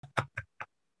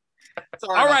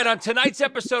All right, on tonight's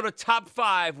episode of Top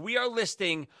 5, we are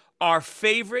listing our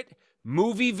favorite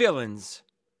movie villains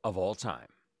of all time.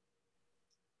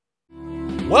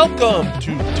 Welcome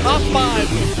to Top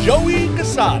 5 with Joey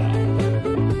Casada.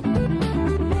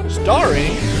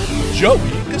 Starring Joey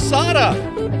Casada.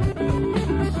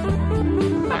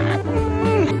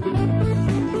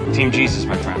 Team Jesus,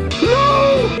 my friend.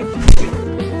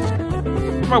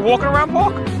 Am I walking around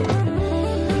park?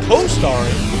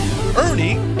 Co-starring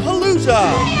Ernie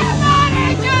Palooza.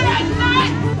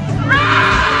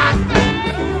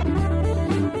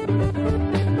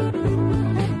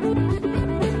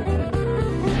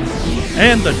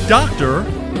 And the Doctor,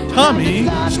 Tommy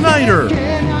Snyder.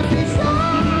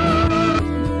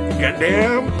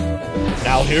 Goddamn.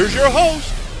 Now here's your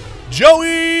host,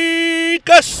 Joey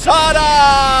Casada.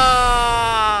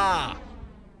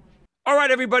 All right,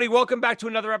 everybody, welcome back to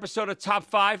another episode of Top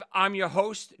 5. I'm your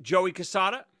host, Joey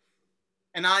Casada.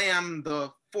 And I am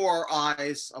the four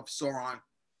eyes of Sauron.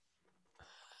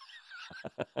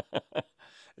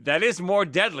 That is more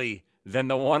deadly than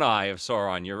the one eye of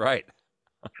Sauron. You're right.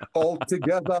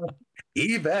 Altogether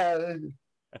evil.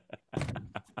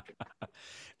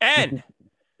 And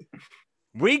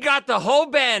we got the whole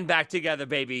band back together,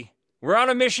 baby. We're on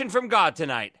a mission from God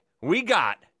tonight. We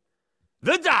got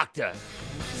the Doctor.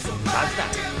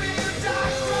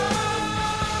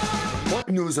 What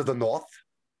news of the North?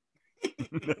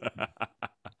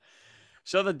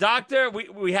 So the Doctor,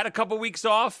 we had a couple weeks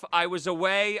off. I was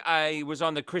away. I was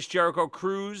on the Chris Jericho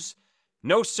cruise.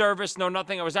 No service, no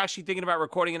nothing. I was actually thinking about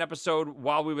recording an episode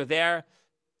while we were there.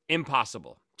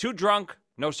 Impossible. Too drunk,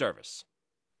 no service.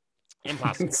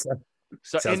 Impossible.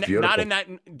 So not in that,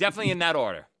 definitely in that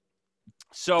order.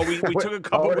 So we took a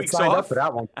couple weeks off. Up for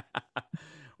that one.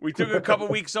 We took a couple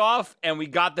weeks off, and we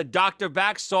got the Doctor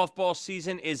back. Softball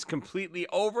season is completely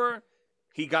over.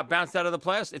 He got bounced out of the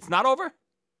playoffs. It's not over?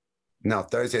 No,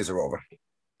 Thursdays are over.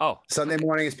 Oh. Sunday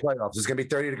morning is playoffs. It's going to be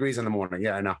 30 degrees in the morning.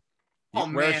 Yeah, I know.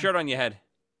 Oh, Wear a man. shirt on your head.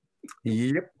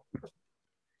 Yep.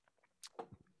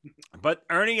 But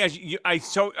Ernie, I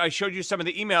showed you some of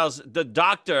the emails. The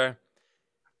Doctor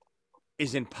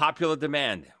is in popular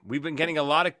demand. We've been getting a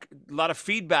lot of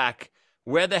feedback.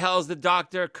 Where the hell is the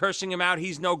Doctor? Cursing him out.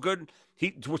 He's no good.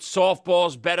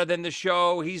 Softball's better than the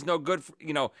show. He's no good.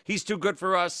 He's too good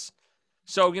for us.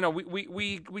 So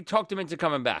we talked him into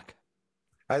coming back.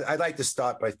 I'd like to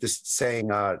start by just saying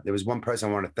there was one person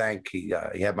I want to thank. He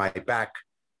had my back.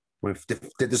 We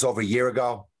did this over a year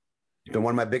ago. He's been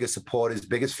one of my biggest supporters,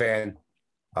 biggest fan.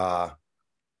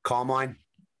 Carmine.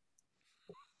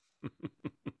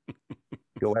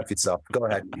 Go F yourself. Go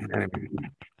ahead.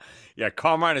 Yeah,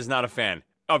 Carmine is not a fan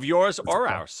of yours or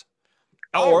ours.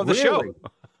 Or the show.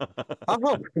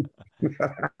 Oh.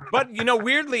 But,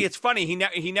 weirdly, it's funny.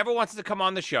 He never wants to come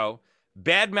on the show.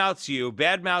 Bad mouths you,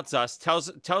 bad mouths us, tells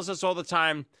us all the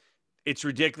time, it's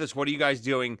ridiculous. What are you guys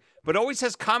doing? But always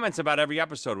has comments about every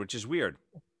episode, which is weird.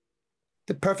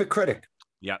 The perfect critic.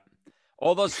 Yeah.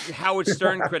 All those Howard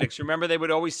Stern critics, remember they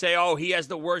would always say, oh, he has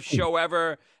the worst show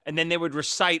ever. And then they would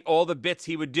recite all the bits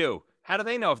he would do. How do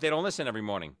they know if they don't listen every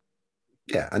morning?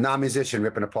 Yeah, a non-musician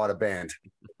ripping apart a band.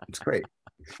 It's great.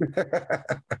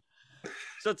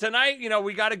 So tonight,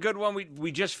 we got a good one.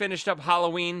 We just finished up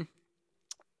Halloween,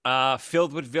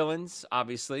 filled with villains,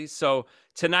 obviously. So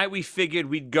tonight we figured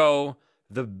we'd go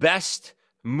the best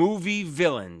movie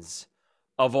villains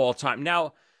of all time.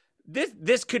 Now,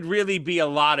 this could really be a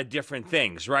lot of different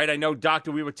things, right? I know,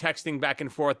 Doctor, we were texting back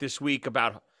and forth this week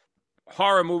about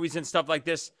horror movies and stuff like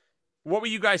this. What were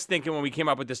you guys thinking when we came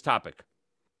up with this topic?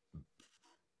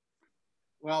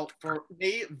 Well, for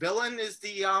me, villain is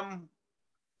the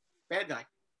bad guy.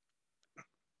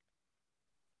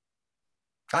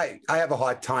 I have a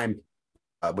hard time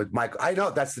with Michael. I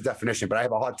know that's the definition, but I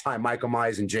have a hard time Michael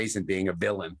Myers and Jason being a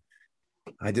villain.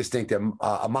 I just think they're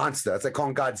a monster. It's like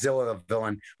calling Godzilla a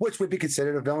villain, which would be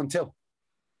considered a villain too.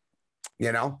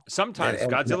 Sometimes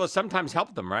Godzilla sometimes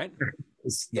helped them, right?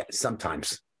 Yeah,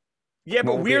 sometimes. Yeah,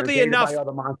 but Well, weirdly they're enough, by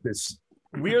other monsters.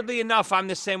 I'm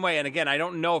the same way. And again, I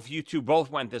don't know if you two both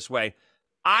went this way.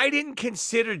 I didn't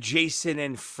consider Jason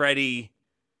and Freddy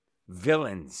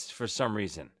villains for some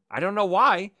reason. I don't know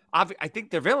why. I think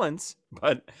they're villains,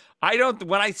 but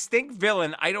when I think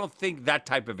villain, I don't think that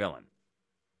type of villain.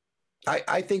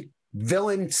 I think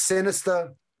villain,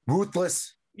 sinister,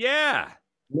 ruthless. Yeah.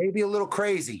 Maybe a little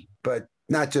crazy, but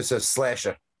not just a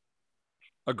slasher.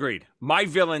 Agreed. My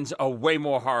villains are way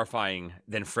more horrifying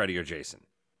than Freddy or Jason.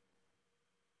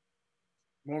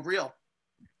 More real.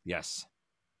 Yes.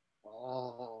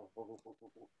 Oh.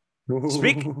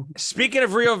 Speaking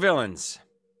of real villains,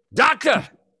 Doctor,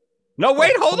 No,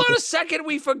 wait, hold on a second.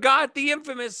 We forgot the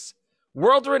infamous,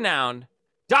 world-renowned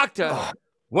Doctor. Oh.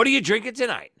 What are you drinking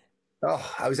tonight?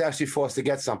 Oh, I was actually forced to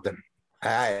get something.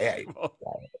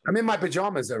 I'm in my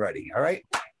pajamas already. All right.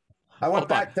 I went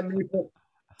back to Maple.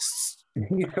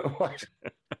 You know what?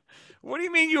 What do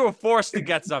you mean you were forced to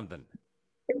get something?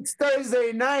 It's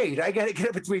Thursday night. I got to get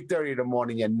up at 3:30 in the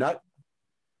morning, you nut.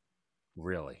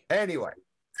 Really? Anyway,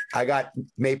 I got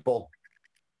Maple.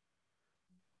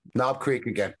 Knob Creek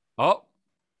again. Oh,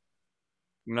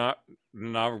 not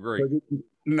great.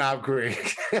 Knob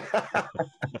Creek.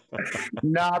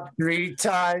 Knob 3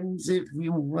 times if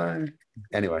you want.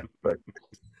 Anyway, but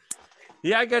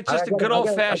Yeah, I got just a good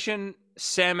old-fashioned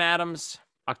Sam Adams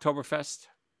Oktoberfest.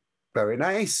 very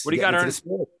nice. What do you got, Ernest?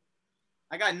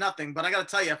 I got nothing, but I got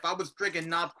to tell you, if I was drinking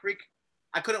Knob Creek,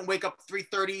 I couldn't wake up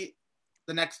 3:30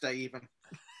 the next day even.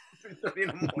 3:30 in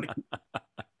the morning.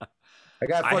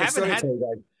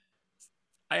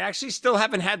 I actually still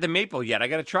haven't had the maple yet. I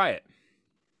got to try it.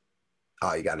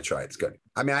 Oh, you got to try it. It's good.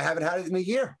 I mean, I haven't had it in a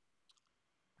year.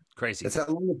 Crazy. That's how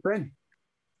long it's been.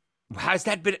 How's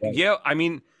that been? Yeah, I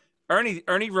mean,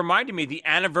 Ernie reminded me the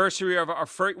anniversary of our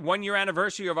 1-year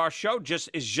anniversary of our show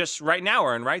is just right now,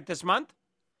 Ern, right? This month?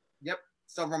 Yep.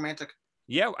 So romantic.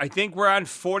 Yeah, I think we're on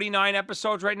 49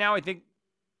 episodes right now. I think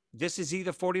this is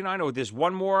either 49 or there's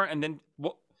one more, and then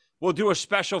we'll do a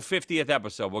special 50th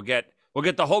episode. We'll get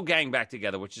the whole gang back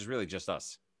together, which is really just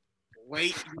us.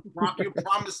 Wait, you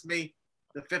promised me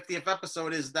the 50th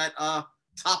episode is that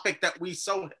topic that we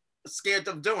so scared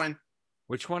of doing.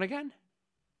 Which one again?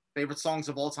 Favorite songs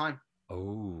of all time.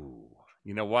 Oh,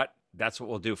 you know what? That's what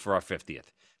we'll do for our 50th.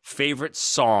 Favorite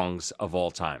songs of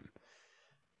all time.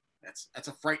 That's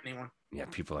a frightening one. Yeah,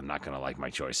 people are not going to like my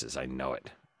choices. I know it.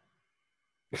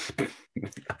 I'm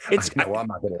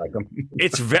not going to like them.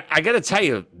 I got to tell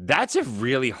you, that's a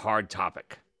really hard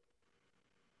topic.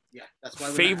 Yeah, that's why.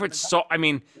 Favorite song? I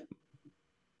mean,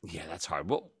 yeah, that's hard.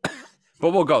 But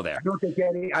we'll go there.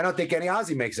 I don't think any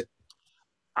Ozzy makes it.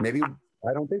 Maybe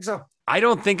I don't think so. I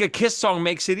don't think a Kiss song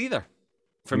makes it either.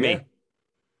 For me.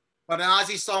 But an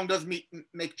Ozzy song does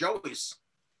make Joey's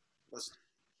list.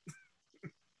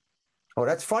 Oh,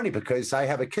 that's funny because I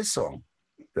have a Kiss song.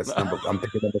 I'm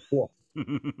thinking number 4.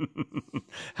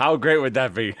 How great would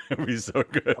that be? It'd be so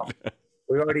good.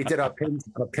 We already did our pins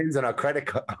on our credit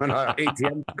card, on our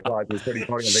ATM card. It was pretty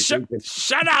funny.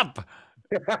 Shut up!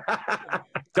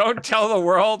 Don't tell the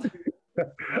world.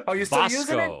 Oh, you're still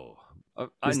using it?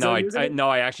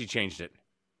 I actually changed it.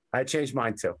 I changed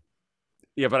mine too.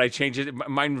 Yeah, but I changed it.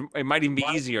 Mine, it might even be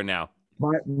easier now.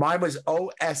 Mine was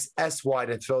OSSY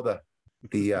to throw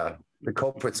the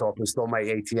culprits off who stole my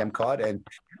ATM card. And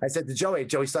I said to Joey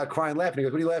started crying, laughing. He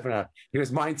goes, "What are you laughing at?" He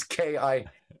goes, "Mine's KIZZ."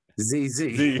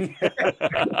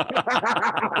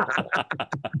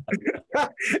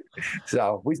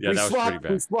 So we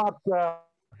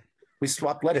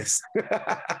swapped letters.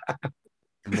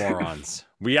 Morons.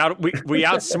 We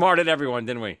outsmarted everyone,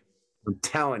 didn't we? I'm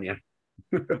telling you.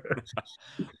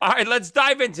 All right, let's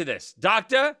dive into this.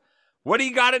 Doctor, what do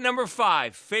you got at number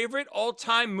 5? Favorite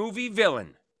all-time movie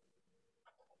villain?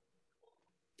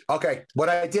 Okay, what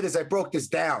I did is I broke this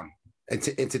down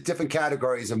into different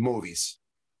categories of movies.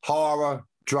 Horror,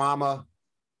 drama,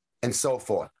 and so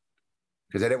forth.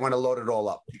 Because I didn't want to load it all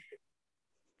up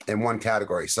in one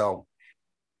category. So,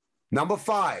 number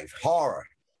 5, horror.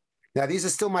 Now, these are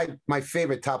still my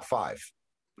favorite top 5.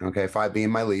 Okay, 5 being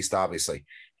my least, obviously.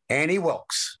 Annie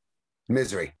Wilkes,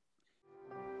 Misery.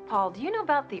 Paul, do you know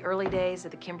about the early days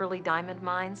of the Kimberley diamond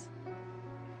mines?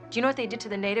 Do you know what they did to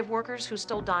the native workers who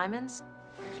stole diamonds?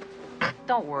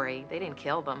 Don't worry, they didn't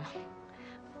kill them.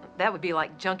 That would be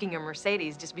like junking a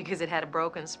Mercedes just because it had a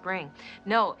broken spring.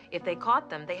 No, if they caught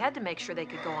them, they had to make sure they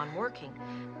could go on working,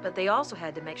 but they also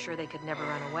had to make sure they could never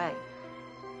run away.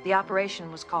 The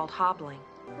operation was called hobbling.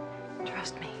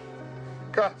 Trust me.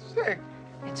 God's sake.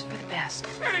 It's for the best.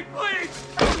 Eddie, please.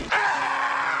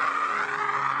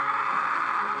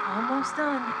 Almost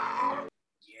done.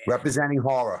 Representing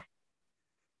horror.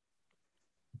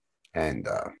 And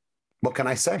what can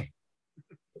I say?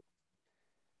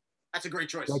 That's a great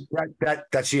choice.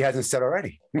 That she hasn't said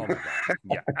already. Oh my God.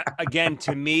 Yeah. Again,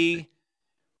 to me,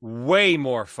 way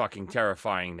more fucking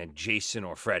terrifying than Jason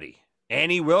or Freddy.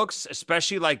 Annie Wilkes,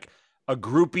 especially like a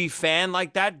groupie fan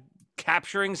like that,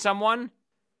 capturing someone,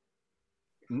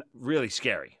 really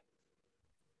scary.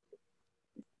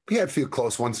 We had a few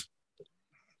close ones.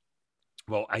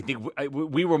 Well, I think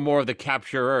we were more of the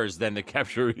capturers than the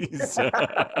capturees.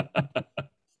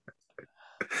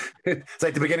 It's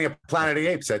like the beginning of Planet of the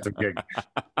Apes. That's a gig.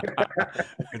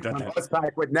 On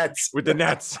horseback with nets. With the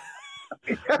nets.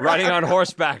 Riding on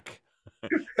horseback.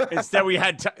 Instead, we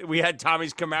had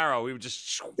Tommy's Camaro. We would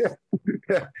just.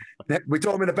 We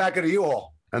throw them in the back of the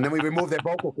U-Haul, and then we remove their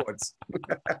vocal cords.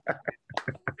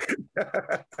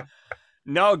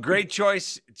 No, great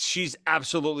choice. She's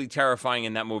absolutely terrifying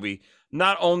in that movie.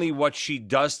 Not only what she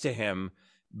does to him,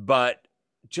 but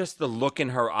just the look in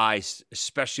her eyes,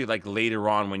 especially like later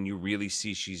on when you really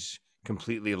see she's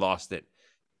completely lost it.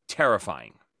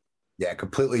 Terrifying. Yeah,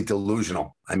 completely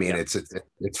delusional. I mean, it's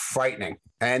frightening.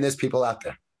 And there's people out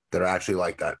there that are actually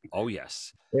like that. Oh,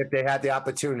 yes. If they had the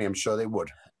opportunity, I'm sure they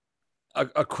would.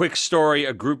 A quick story,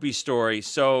 a groupie story.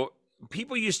 So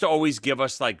people used to always give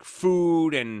us like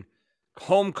food and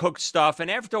home cooked stuff.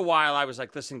 And after a while, I was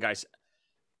like, listen, guys,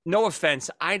 no offense.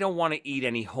 I don't want to eat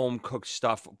any home cooked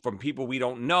stuff from people we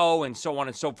don't know and so on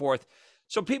and so forth.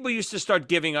 So people used to start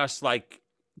giving us like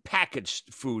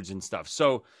packaged foods and stuff.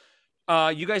 So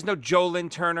you guys know Joe Lynn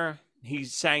Turner? He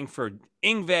sang for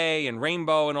Yngwie and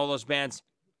Rainbow and all those bands.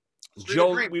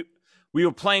 We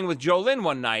were playing with Joe Lynn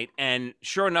one night, and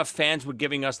sure enough, fans were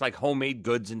giving us like homemade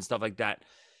goods and stuff like that.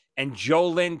 And Joe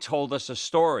Lynn told us a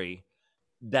story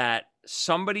that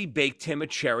somebody baked him a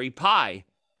cherry pie,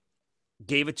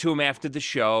 gave it to him after the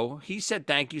show. He said,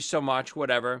 thank you so much,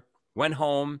 whatever, went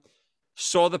home,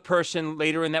 saw the person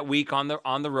later in that week on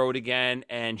the road again,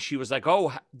 and she was like,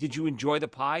 oh, did you enjoy the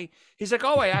pie? He's like,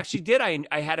 oh, I actually did.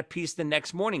 I had a piece the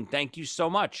next morning. Thank you so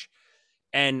much.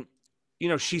 And, you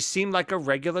know, she seemed like a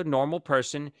regular, normal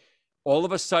person. All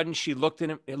of a sudden, she looked at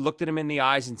him in the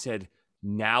eyes and said,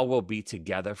 now we'll be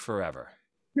together forever.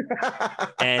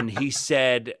 And he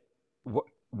said,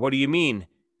 what do you mean?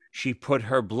 She put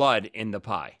her blood in the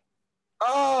pie.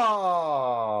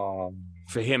 Oh.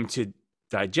 For him to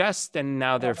digest, and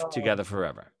now they're together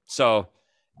forever. So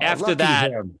after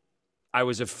that, I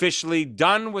was officially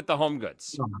done with the home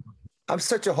goods. I'm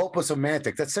such a hopeless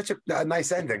romantic. That's such a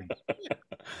nice ending.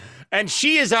 And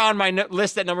she is on my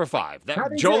list at number 5.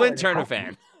 That Joe Lynn Turner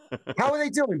fan. How are they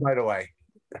doing, by the way?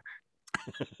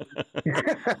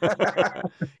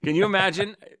 Can you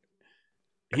imagine?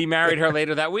 He married her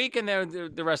later that week, and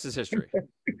the rest is history.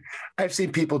 I've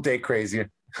seen people date crazier.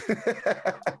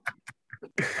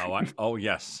 Oh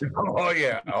yes. Oh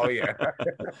yeah. Oh yeah.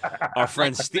 Our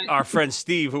friend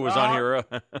Steve, who was on here.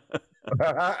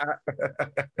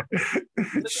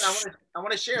 Listen, I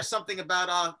want to share something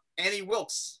about Annie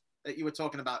Wilkes that you were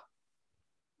talking about.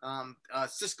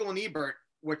 Siskel and Ebert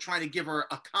were trying to give her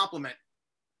a compliment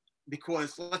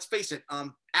because, let's face it,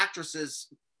 actresses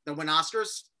that win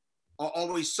Oscars are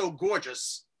always so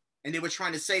gorgeous, and they were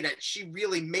trying to say that she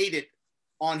really made it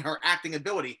on her acting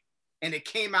ability, and it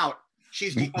came out.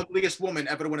 She's the ugliest woman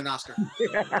ever to win an Oscar.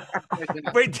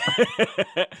 Wait,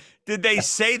 did they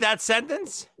say that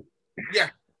sentence? Yeah.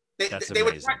 They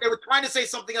were trying to say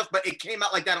something else, but it came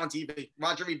out like that on TV.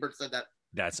 Roger Ebert said that.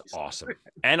 That's awesome.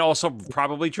 And also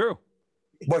probably true.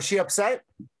 Was she upset?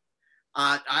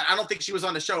 I don't think she was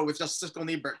on the show. It was just Siskel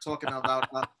and Ebert talking about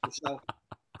the show.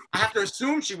 I have to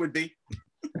assume she would be.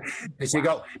 Did she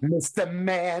go, Mr.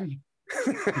 Man?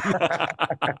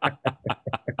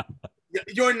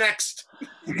 You're next.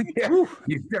 Yeah,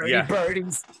 you dirty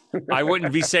birdies. I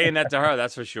wouldn't be saying that to her,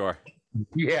 that's for sure.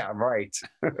 Yeah, right.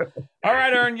 All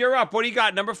right, Ern, you're up. What do you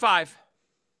got? Number 5.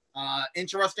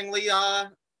 Interestingly,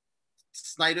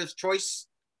 Snyder's Choice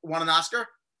won an Oscar.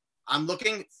 I'm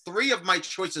looking. 3 of my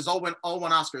choices all won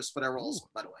Oscars for their roles,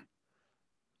 by the way.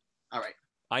 All right.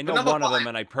 I know one of them,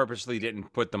 and I purposely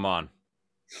didn't put them on.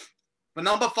 For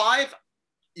number 5,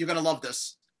 you're going to love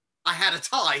this. I had a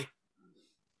tie.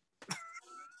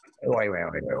 Wait.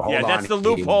 Hold on. That's the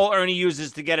loophole Ernie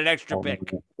uses to get an extra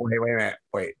pick. Wait a minute.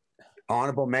 Wait.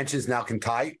 Honorable mentions now can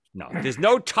tie? No, there's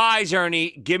no ties,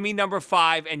 Ernie. Give me number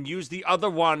 5 and use the other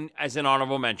one as an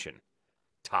honorable mention.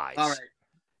 Ties. All right.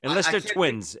 Unless they're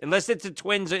twins. Unless it's the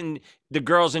twins and the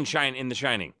girls in The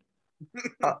Shining.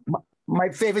 My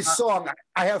favorite song.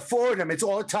 I have 4 of them. It's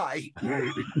all a tie.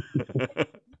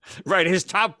 Right. His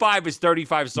top 5 is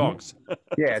 35 songs.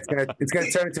 Yeah, it's gonna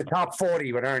turn into top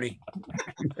 40 with Ernie.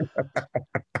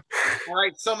 All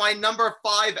right. So my number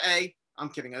 5A. I'm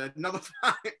kidding. Number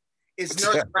 5 is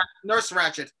Nurse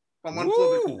Ratched from One Flew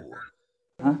Over the Cuckoo's Nest.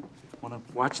 Huh? Want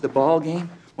to watch the ball game?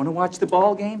 Want to watch the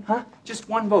ball game? Huh? Just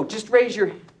one vote. Just raise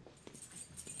your...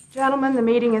 Gentlemen, the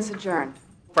meeting is adjourned.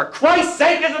 For Christ's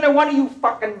sake, isn't there one of you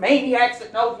fucking maniacs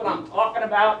that knows what I'm talking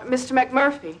about? Mr.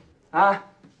 McMurphy, Huh?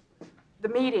 the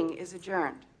meeting is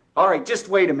adjourned. All right, just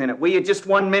wait a minute, will you? Just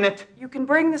 1 minute? You can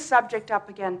bring the subject up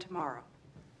again tomorrow.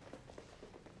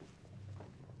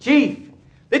 Chief!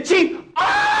 The chief!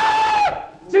 Ah!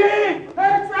 Chief!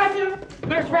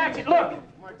 Nurse Ratched!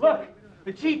 Look!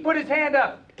 The chief put his hand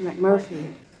up.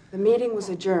 McMurphy, The meeting was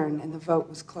adjourned and the vote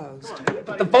was closed.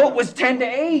 But the vote was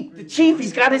 10-8. The chief,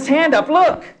 he's got his hand up.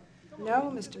 Look.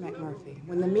 No, Mr. McMurphy.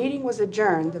 When the meeting was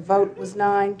adjourned, the vote was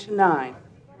 9-9.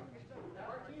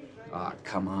 Oh,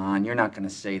 come on. You're not going to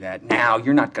say that now.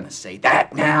 You're not going to say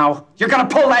that now. You're going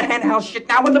to pull that henhouse shit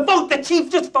now. When the vote, the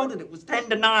chief just voted, it was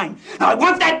 10-9. Now, I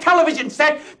want that television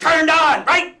set turned on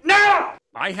right now.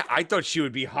 I thought she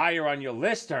would be higher on your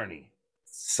list, Ernie.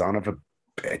 Son of a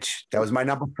bitch. That was my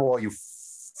number 4, you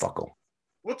fuckle.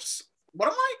 Whoops. What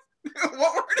am I?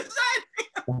 What word is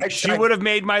that? She would have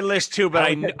made my list too,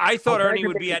 but I thought Ernie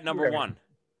would be at number 1.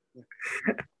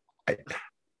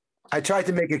 I tried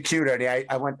to make it cute, Ernie.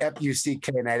 I went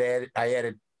F-U-C-K and I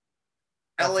added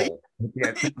Ellie.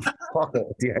 Yeah, fuckle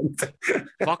at the end.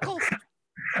 Fuckle?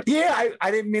 Yeah,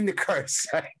 I didn't mean to curse.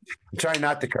 I'm trying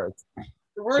not to curse.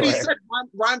 The word he said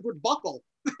rhymed with buckle.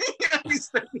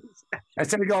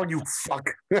 Instead of going, you fuck.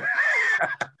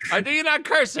 I know you're not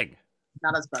cursing.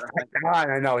 Now that's better.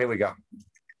 I know. Here we go.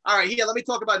 All right, here, let me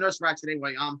talk about Nurse Ratched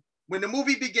anyway. When the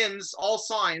movie begins, all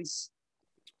signs,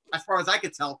 as far as I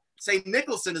could tell, say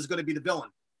Nicholson is going to be the villain.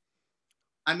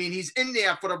 I mean, he's in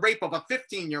there for the rape of a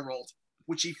 15-year-old,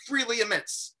 which he freely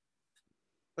admits.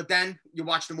 But then you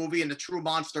watch the movie and the true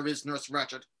monster is Nurse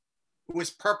Ratched, who is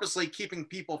purposely keeping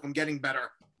people from getting better.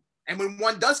 And when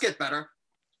one does get better,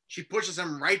 she pushes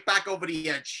him right back over the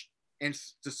edge into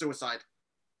suicide.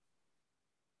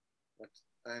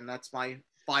 And that's my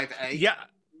 5A. Yeah.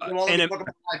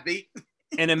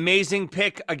 An amazing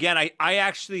pick. Again, I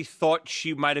actually thought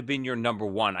she might have been your number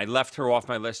 1. I left her off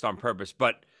my list on purpose,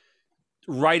 but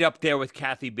right up there with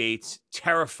Kathy Bates.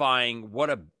 Terrifying. What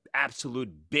a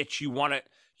absolute bitch. You want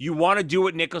to do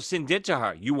what Nicholson did to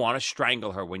her. You want to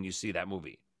strangle her when you see that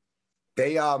movie.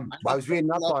 I was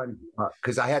reading up on,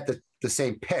 because I had the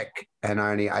same pick, and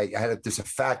I had this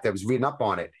fact. I was reading up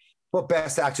on it. Well,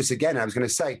 Best Actress again. I was going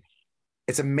to say,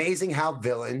 it's amazing how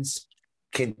villains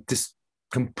can just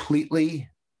completely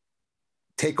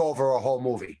take over a whole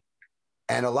movie.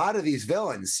 And a lot of these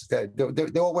villains, they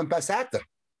all win Best Actor.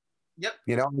 Yep.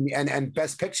 You know, and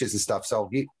Best Pictures and stuff. So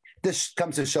this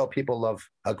comes to show people love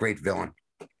a great villain.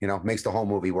 You know, makes the whole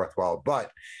movie worthwhile.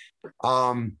 But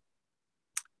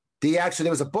there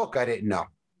was a book I didn't know.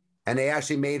 And they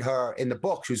actually made her, in the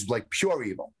book, she was like pure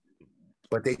evil.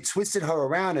 But they twisted her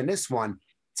around in this one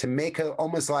to make her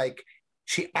almost like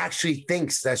she actually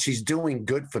thinks that she's doing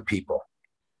good for people.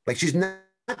 Like she's not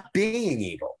being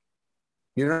evil.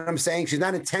 You know what I'm saying? She's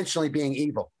not intentionally being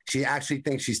evil. She actually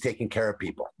thinks she's taking care of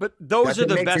people. But those are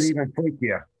the best. Even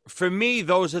freakier. For me,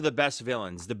 those are the best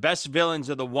villains. The best villains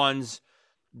are the ones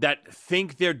that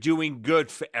think they're doing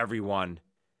good for everyone,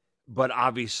 but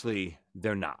obviously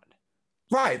they're not.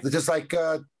 Right. Just like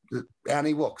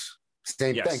Annie Wilkes.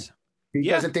 Same thing. He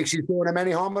doesn't think she's doing him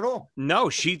any harm at all. No,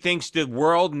 she thinks the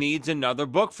world needs another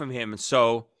book from him.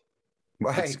 So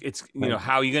it's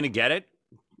how are you going to get it?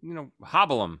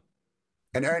 Hobble him.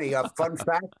 And Ernie, a fun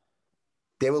fact,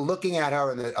 they were looking at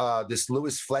her in this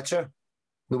Louise Fletcher,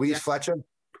 who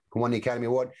won the Academy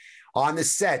Award. On the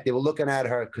set, they were looking at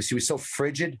her because she was so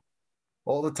frigid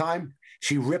all the time.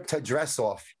 She ripped her dress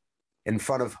off in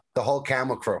front of the whole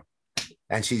camera crew.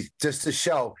 And she just to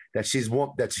show that she's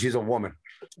a woman.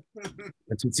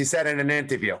 That's what she said in an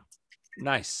interview.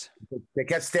 Nice. They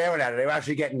kept staring at her. They were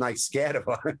actually getting like scared of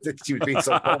her. She was being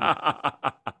so cool.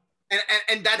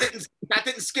 And that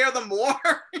didn't scare them more.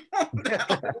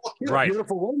 Right. A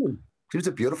beautiful woman. She was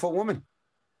a beautiful woman.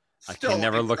 I could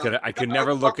never look at it. I could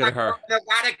never look at her. An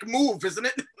erratic move, isn't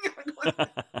it?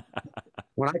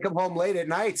 When I come home late at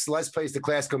night, Celeste plays the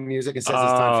classical music and says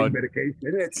it's time for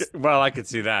medication. Well, I could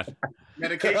see that.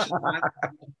 Medication.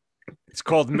 It's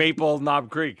called Maple Knob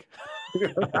Creek.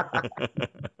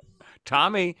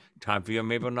 Tommy, time for your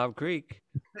Maple Knob Creek.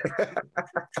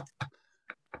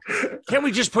 Can't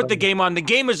we just put the game on? The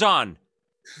game is on.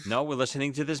 No, we're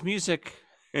listening to this music.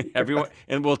 Everyone,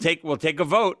 and we'll take a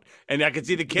vote. And I can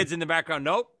see the kids in the background.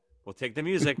 Nope, we'll take the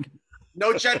music.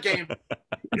 No jet game.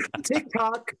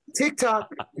 TikTok.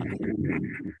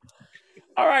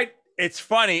 All right, it's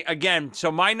funny again.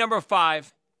 So my number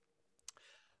 5.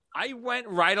 I went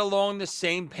right along the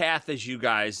same path as you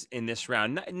guys in this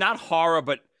round. Not horror,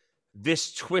 but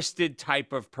this twisted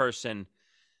type of person.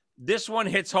 This one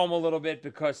hits home a little bit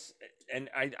because, and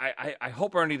I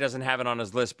hope Ernie doesn't have it on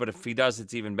his list, but if he does,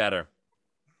 it's even better.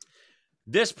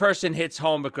 This person hits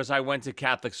home because I went to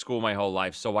Catholic school my whole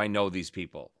life, so I know these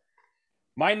people.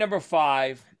 My number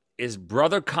 5 is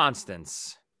Brother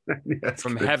Constance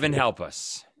from Heaven Help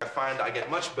Us. I find I get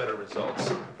much better results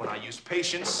when I use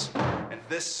patience, and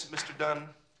this, Mr. Dunn,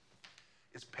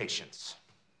 is patience.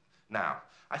 Now,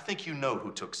 I think you know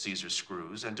who took Caesar's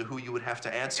screws and to who you would have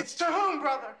to answer. It's to whom,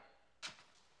 brother?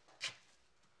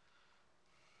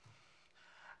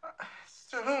 It's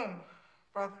to whom,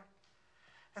 brother?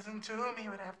 As in to whom he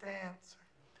would have to answer.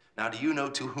 Now, do you know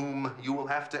to whom you will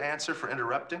have to answer for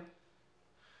interrupting? To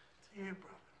you,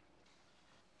 brother.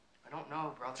 I don't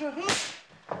know, brother. To whom?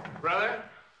 Brother,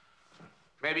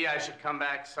 maybe I should come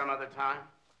back some other time.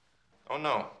 Oh,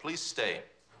 no. Please stay.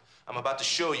 I'm about to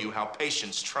show you how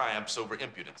patience triumphs over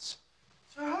impudence.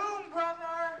 To whom,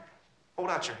 brother?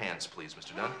 Hold out your hands, please,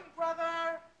 Mr. Dunn. To whom,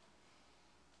 brother?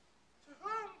 To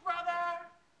whom, brother?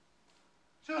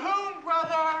 To whom,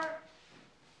 brother?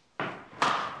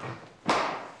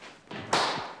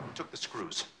 Who took the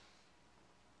screws?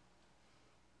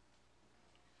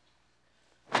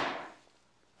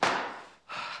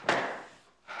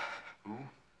 Who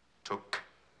took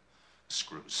the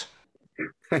screws?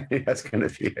 That's gonna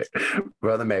be it,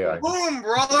 brother. May I? Boom,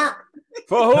 brother.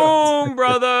 For whom,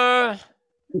 brother?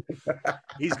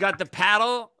 He's got the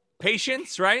paddle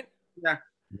patience, right? Yeah.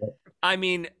 I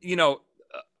mean, you know,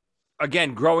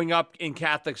 again, growing up in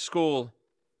Catholic school,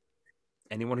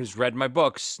 anyone who's read my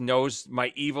books knows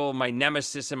my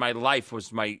nemesis in my life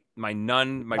was my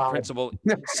nun, my principal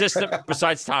sister,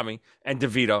 besides Tommy and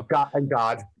DeVito.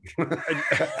 God.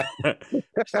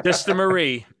 Sister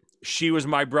Marie, she was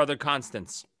my brother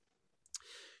Constance.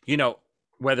 You know,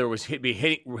 whether it was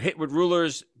hit with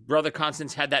rulers, brother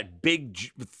Constance had that big,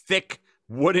 thick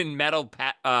wooden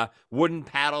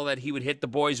paddle that he would hit the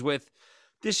boys with.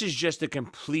 This is just a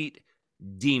complete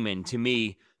demon to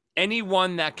me.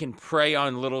 Anyone that can prey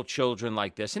on little children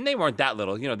like this, and they weren't that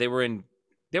little, you know, they were in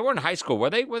high school.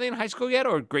 Were they in high school yet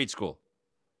or grade school?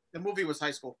 The movie was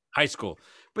high school. High school.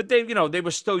 But they were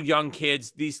still young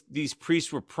kids. These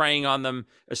priests were preying on them,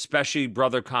 especially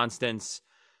brother Constance,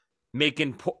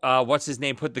 making what's his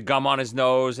name put the gum on his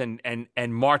nose and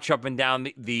march up and down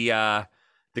the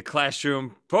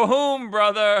classroom. For whom,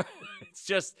 brother? It's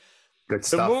just good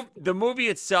stuff. The movie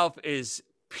itself is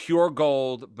pure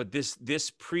gold, but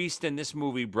this priest in this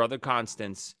movie, brother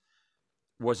Constance,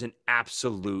 was an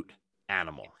absolute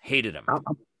animal. Hated him.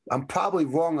 I'm probably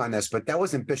wrong on this, but that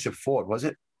wasn't Bishop Ford, was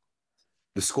it?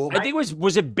 The school? I think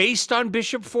was it based on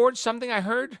Bishop Ford? Something I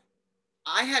heard.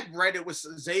 I had read it was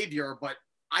Xavier, but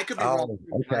I could be wrong.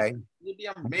 Okay. Maybe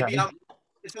I'm.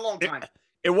 It's a long time.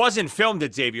 It wasn't filmed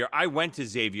at Xavier. I went to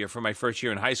Xavier for my first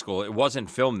year in high school. It wasn't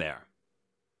filmed there.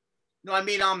 No, I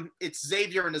mean it's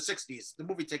Xavier in the '60s. The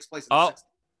movie takes place in the '60s.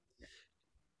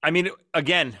 I mean,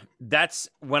 again, that's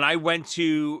when I went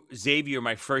to Xavier,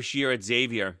 my first year at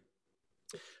Xavier.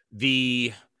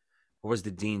 What was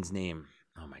the dean's name?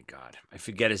 Oh my God, I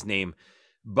forget his name.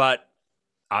 But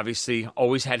obviously,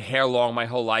 always had hair long my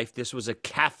whole life. This was a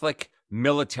Catholic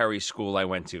military school I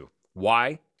went to.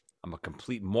 Why? I'm a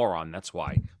complete moron. That's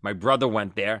why. My brother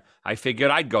went there. I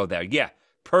figured I'd go there. Yeah,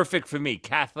 perfect for me.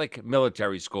 Catholic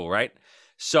military school, right?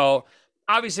 So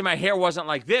obviously my hair wasn't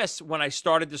like this. When I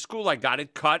started the school, I got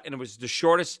it cut, and it was the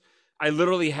shortest I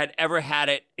literally had ever had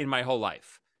it in my whole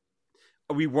life.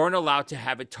 We weren't allowed to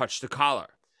have it touch the collar.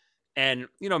 And,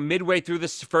 you know, midway through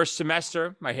this first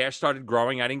semester, my hair started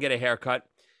growing. I didn't get a haircut.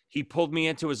 He pulled me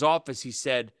into his office. He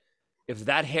said, if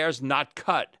that hair's not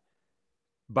cut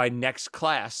by next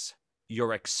class,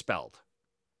 you're expelled.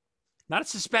 Not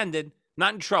suspended,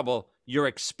 not in trouble. You're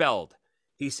expelled.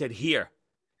 He said, here.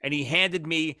 And he handed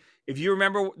me, if you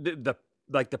remember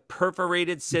the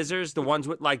perforated scissors, the ones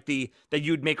with that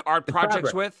you'd make art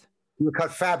projects with. You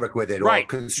cut fabric with it, right? Or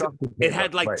construction paper. It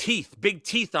had teeth, big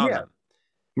teeth on them.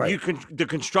 Right. The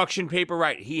construction paper,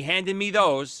 right? He handed me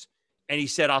those, and he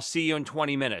said, "I'll see you in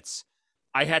 20 minutes."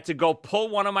 I had to go pull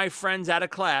one of my friends out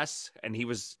of class, and he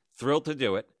was thrilled to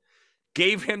do it.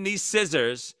 Gave him these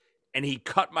scissors, and he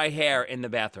cut my hair in the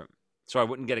bathroom so I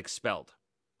wouldn't get expelled.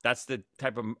 That's the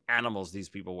type of animals these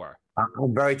people were.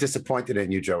 I'm very disappointed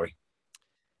in you, Joey.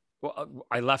 Well,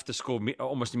 I left the school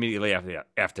almost immediately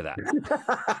after that.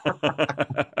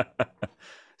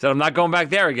 So I'm not going back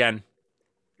there again.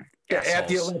 Yeah,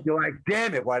 after you left, you're like,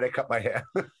 damn it, why'd I cut my hair?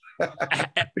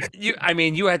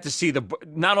 You had to see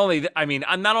not only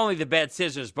the bad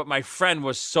scissors, but my friend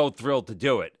was so thrilled to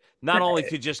do it. Not only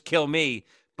to just kill me,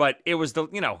 but it was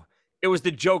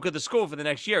the joke of the school for the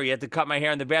next year. He had to cut my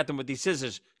hair in the bathroom with these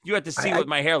scissors. You had to see what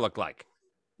my hair looked like.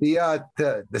 The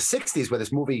 60s where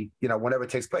this movie, whenever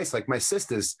it takes place, like my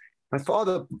sisters, my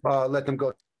father let them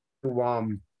go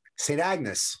to St.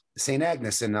 Agnes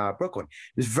in Brooklyn.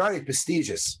 It was very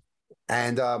prestigious.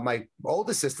 And my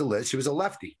older sister, Liz, she was a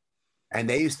lefty. And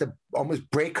they used to almost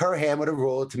break her hand with a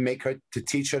ruler to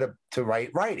teach her to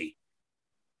write righty.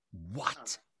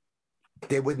 What?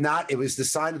 They would not. It was the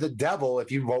sign of the devil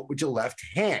if you wrote with your left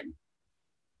hand.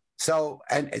 So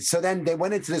then they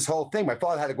went into this whole thing. My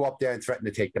father had to go up there and threaten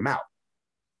to take them out.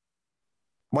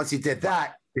 Once he did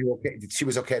that, she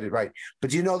was okay to write.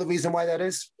 But do you know the reason why that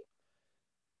is?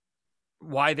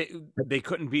 Why they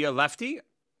couldn't be a lefty?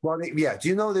 Well, yeah. Do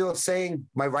you know the old saying,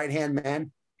 "My right hand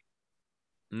man"?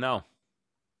 No.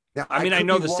 Now, I mean, I could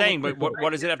know be the wrong saying, with but what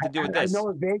does it have to do with this? I know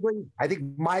it vaguely. I think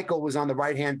Michael was on the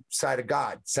right-hand side of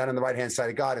God, sat on the right-hand side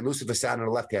of God, and Lucifer sat on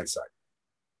the left-hand side.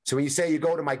 So when you say you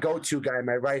go to my go-to guy,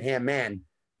 my right-hand man,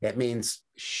 that means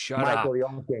Michael the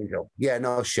Archangel. Yeah,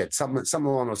 no shit. Something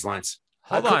along those lines.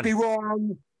 Hold I on. could be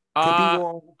wrong. Could be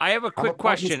wrong. I have a quick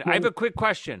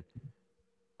question.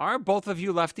 Aren't both of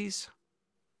you lefties?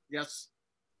 Yes.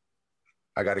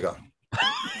 I got to go.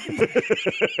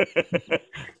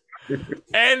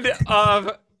 And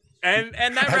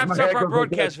that wraps up our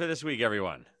broadcast for this week,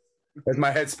 everyone. As my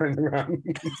head spins around.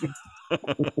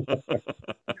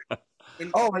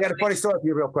 Oh, I got a funny story for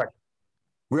you real quick.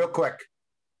 Real quick.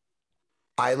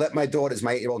 I let my daughters,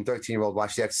 my 8-year-old and 13-year-old,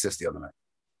 watch The Exorcist the other night.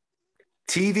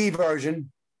 TV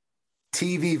version.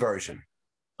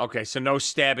 Okay, so no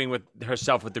stabbing with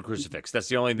herself with the crucifix. That's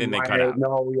the only thing they cut out.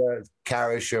 No,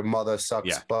 Karish, your mother sucks.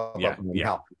 Yeah, Blah, blah, yeah.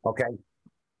 Hell. Okay.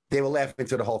 They were laughing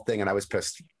through the whole thing, and I was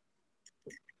pissed.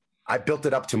 I built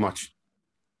it up too much.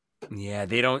 Yeah,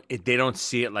 they don't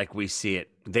see it like we see it.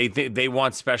 They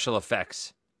want special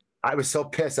effects. I was so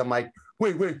pissed. I'm like,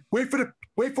 wait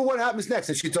for what happens next.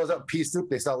 And she throws up pea soup.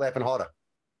 They start laughing harder.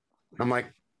 I'm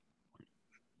like,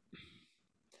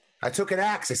 I took an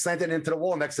axe. I slammed it into the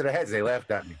wall next to their heads. They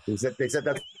laughed at me. They said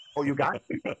that's all you got?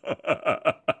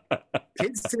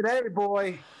 Kids today,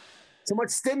 boy. So much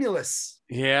stimulus.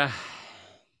 Yeah.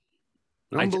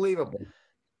 Unbelievable.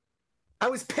 I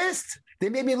was pissed. They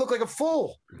made me look like a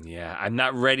fool. Yeah, I'm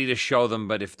not ready to show them,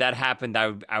 but if that happened,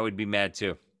 I would be mad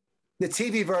too. The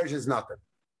TV version is nothing.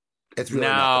 It's really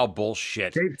nothing.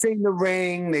 Bullshit. They've seen The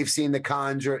Ring. They've seen The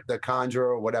Conjurer,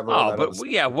 or whatever. Oh, but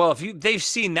yeah, well, they've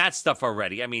seen that stuff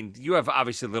already. I mean, you have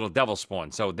obviously Little Devil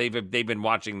Spawn, so they've been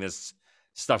watching this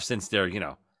stuff since they're,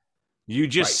 You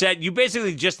just said, you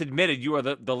basically just admitted you are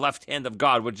the left hand of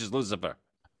God, which is Lucifer.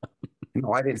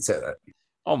 No, I didn't say that.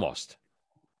 Almost.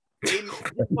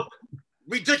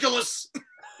 Ridiculous.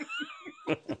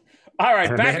 All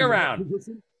right, back around.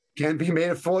 Can be made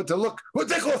afford to look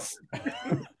ridiculous.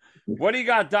 What do you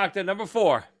got, Doctor? Number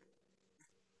 4.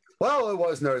 Well, it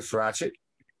was Nurse Ratched.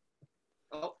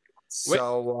 Oh.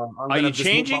 So are you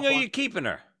changing or are you keeping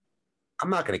her? I'm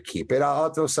not going to keep it. I'll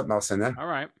throw something else in there. All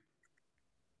right.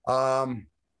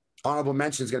 Honorable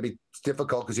mention is going to be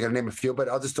difficult because you're going to name a few, but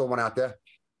I'll just throw one out there.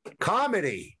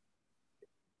 Comedy.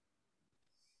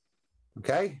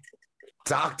 Okay.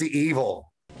 Dr.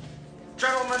 Evil.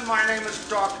 Gentlemen, my name is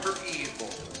Dr. Evil.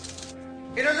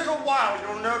 In a little while,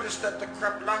 you'll notice that the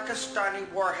Kreplakistani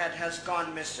warhead has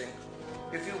gone missing.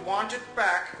 If you want it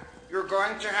back, you're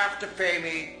going to have to pay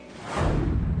me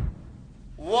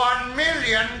 $1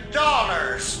 million.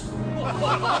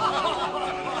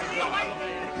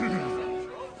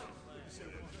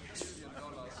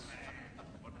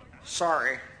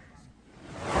 Sorry.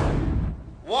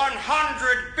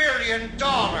 $100 billion.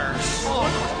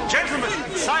 Gentlemen,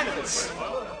 silence.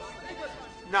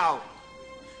 Now,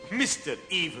 Mr.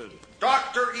 Evil.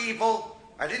 Dr. Evil.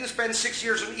 I didn't spend 6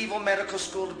 years in evil medical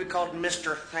school to be called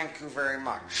Mr. Thank you very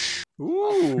much.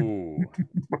 Ooh.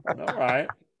 All right.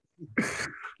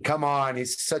 Come on.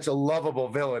 He's such a lovable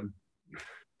villain.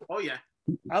 Oh, yeah.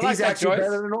 I like that choice.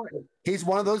 Better than, he's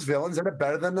one of those villains that are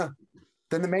better than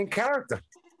the main character.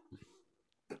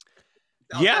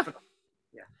 Yeah.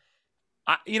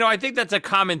 I think that's a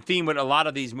common theme with a lot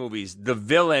of these movies. The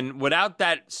villain, without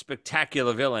that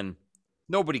spectacular villain,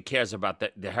 nobody cares about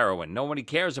the heroine. Nobody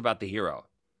cares about the hero.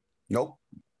 Nope.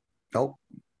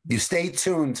 You stay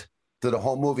tuned to the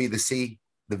whole movie to see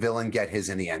the villain get his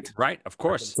in the end. Right, of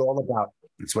course. It's all about.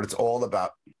 It's what it's all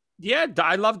about. Yeah,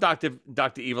 I love Dr.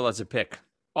 Evil as a pick.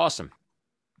 Awesome.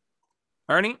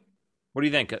 Ernie, what do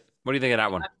you think? What do you think of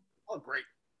that one? Oh, great.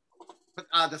 But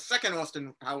the second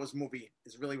Austin Powers movie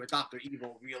is really with Dr.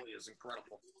 Evil really is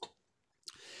incredible.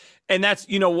 And that's,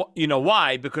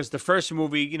 why? Because the first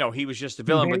movie, he was just a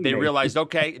villain, but they realized,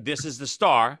 okay, this is the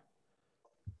star.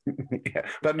 Yeah,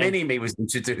 but Mini-Me was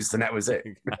introduced, and that was it.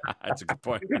 That's a good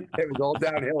point. It was all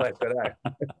downhill after that.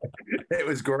 It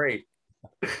was great.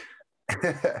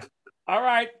 All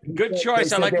right, good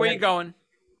choice. I like where you're going.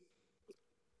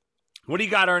 What do you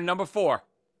got, Ern? Number 4.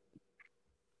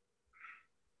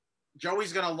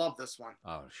 Joey's going to love this one.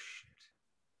 Oh, shit.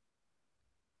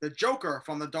 The Joker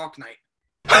from The Dark Knight.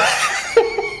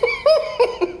 I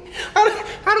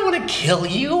don't want to kill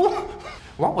you.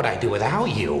 What would I do without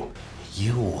you?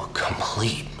 You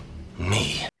complete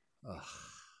me.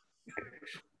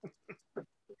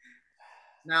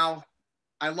 Now,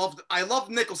 I loved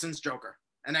Nicholson's Joker,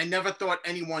 and I never thought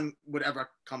anyone would ever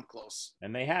come close.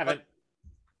 And they haven't.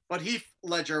 But Heath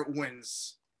Ledger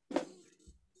wins.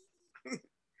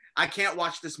 I can't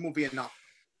watch this movie enough.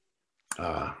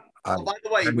 By the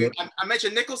way, I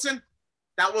mentioned Nicholson.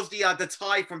 That was the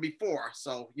tie from before.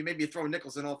 So you made me throw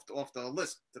Nicholson off the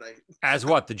list today. As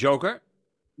what? The Joker?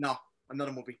 No,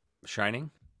 another movie.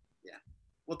 Shining? Yeah,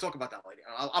 we'll talk about that later.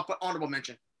 I'll put honorable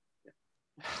mention. Yeah.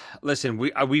 Listen,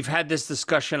 we've had this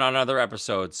discussion on other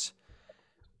episodes.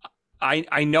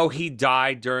 I know he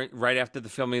died right after the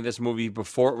filming of this movie,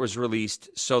 before it was released.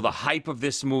 So the hype of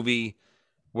this movie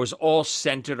was all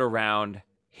centered around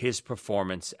his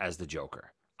performance as the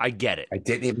Joker. I get it. I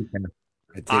didn't even care.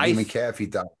 I didn't even care if he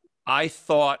died. I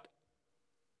thought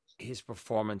his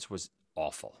performance was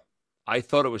awful. I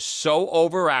thought it was so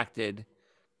overacted.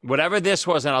 Whatever this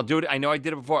was, and I'll do it. I know I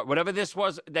did it before. Whatever this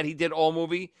was that he did all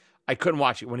movie, I couldn't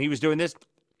watch it. When he was doing this,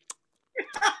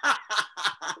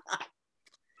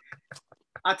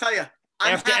 I'll tell you.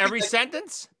 After every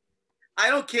sentence? I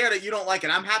don't care that you don't like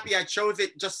it. I'm happy I chose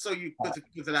it just so you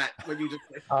because of that. What you just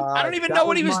said. I don't even know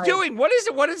what he was doing. What is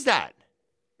it? What is that?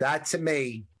 That to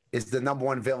me is the number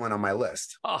one villain on my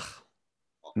list. Ugh.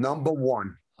 Number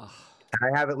one. Ugh.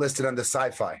 And I have it listed under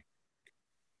sci-fi.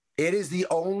 It is the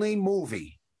only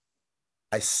movie,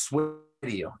 I swear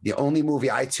to you, the only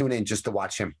movie I tune in just to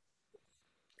watch him.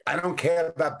 I don't care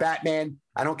about Batman.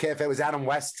 I don't care if it was Adam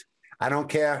West. I don't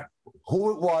care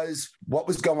who it was, what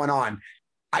was going on.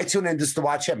 I tune in just to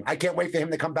watch him. I can't wait for him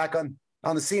to come back on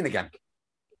the scene again.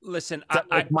 Listen,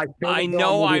 I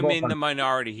know I'm in the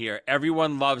minority here.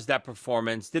 Everyone loves that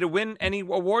performance. Did it win any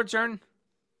awards, Ern?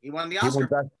 He won the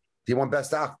Oscar. He won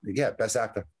best actor. Yeah, best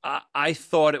actor. I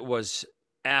thought it was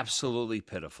absolutely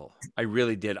pitiful. I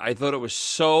really did. I thought it was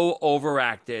so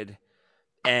overacted,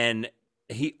 and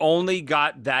he only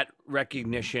got that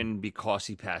recognition because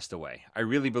he passed away. I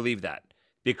really believe that.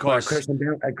 Because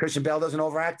Christian Bale doesn't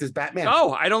overact as Batman.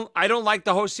 No, I don't like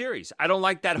the whole series. I don't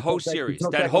like that whole series.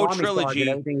 That whole trilogy.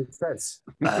 Everything it says.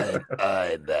 Batman.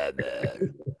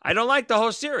 I don't like the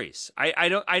whole series. I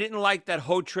didn't like that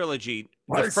whole trilogy.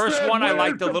 The first one I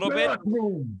liked a little bit.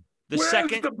 The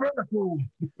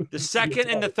second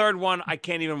and the third one I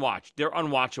can't even watch. They're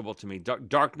unwatchable to me.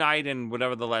 Dark Knight and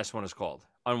whatever the last one is called.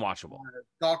 Unwatchable.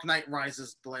 Dark Knight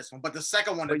Rises, the last one. But the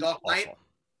second one, The Dark Knight,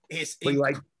 is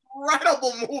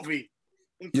incredible movie.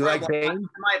 You like Incredible, Bane? in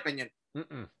my opinion.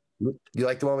 You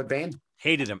like the one with Bane?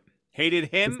 Hated him. Hated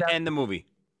him and the movie.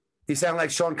 He sounded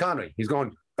like Sean Connery. He's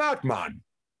going, Batman.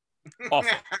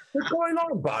 Awful. What's going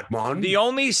on, Batman? The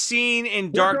only scene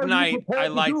in Dark Knight I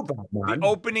liked, the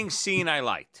opening scene I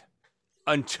liked,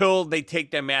 until they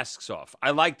take their masks off.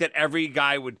 I liked that every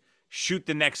guy would shoot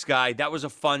the next guy. That was a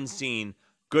fun scene.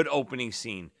 Good opening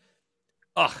scene.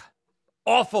 Ugh.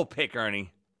 Awful pick,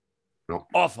 Ernie. No.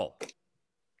 Awful.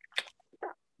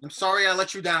 I'm sorry I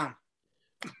let you down.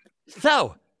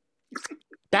 So,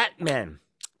 Batman.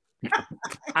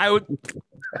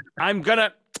 I'm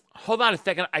gonna, hold on a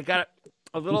second. I got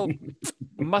a little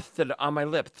mustard on my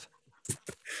lips.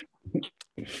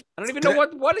 I don't even know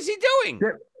what is he doing?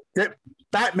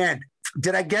 Batman.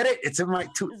 Did I get it? It's in my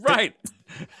right.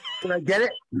 Did I get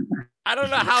it? I don't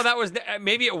know how that was.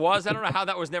 Maybe it was. I don't know how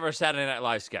that was never a Saturday Night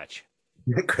Live sketch.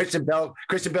 Christian Bale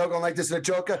going like this in a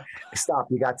Joker. Stop.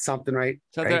 You got something right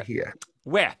here.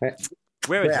 Where?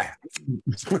 Where is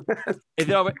it? Is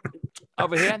it over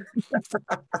here?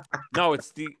 No,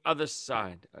 it's the other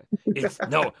side.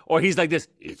 Or he's like this.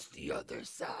 It's the other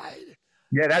side.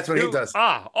 Yeah, that's what he does.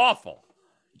 Awful.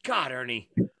 God, Ernie.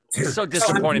 I'm so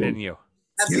disappointed in you.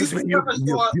 Excuse me.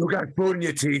 You got food in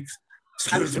your teeth.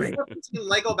 Excuse me. Have you seen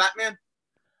Lego Batman?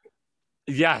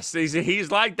 Yes,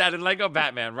 he's like that in Lego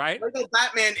Batman, right? Lego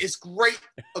Batman is great.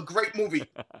 A great movie.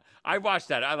 I watched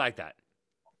that. I like that.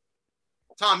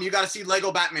 Tom, you got to see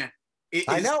Lego Batman.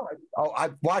 I know. Oh, I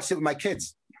watched it with my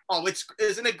kids. Oh,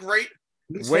 isn't it great?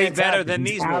 He's way fantastic. better than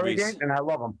He's these movies. and I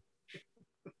love him.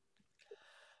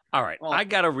 All right, I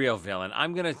got a real villain. I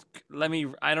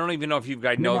don't even know if you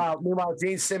guys know. Meanwhile,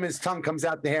 Gene Simmons' tongue comes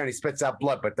out the hair and he spits out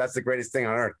blood, but that's the greatest thing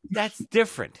on earth. That's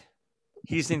different.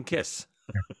 He's in Kiss.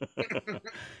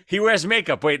 He wears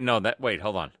makeup. Wait,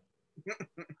 hold on.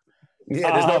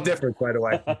 Yeah, there's no difference, by the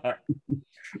way.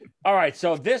 All right,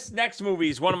 so this next movie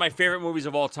is one of my favorite movies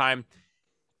of all time.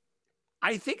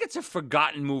 I think it's a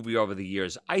forgotten movie over the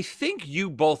years. I think you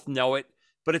both know it,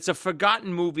 but it's a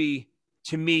forgotten movie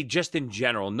to me just in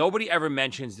general. Nobody ever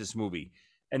mentions this movie.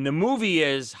 And the movie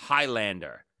is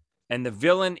Highlander. And the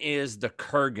villain is the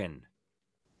Kurgan.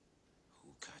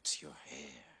 That's your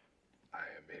hair. I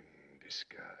am in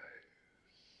disguise.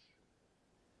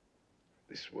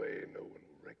 This way, no one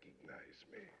will recognize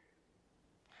me.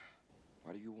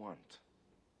 What do you want?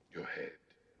 Your head.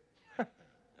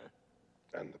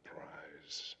 And the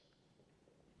prize.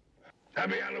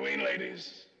 Happy Halloween,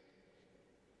 ladies.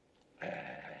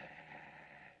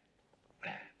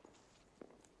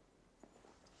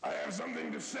 I have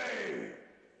something to say.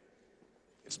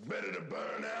 It's better to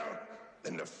burn out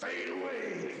than to fade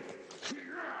away.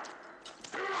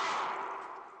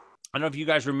 I don't know if you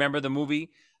guys remember the movie.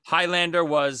 Highlander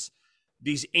was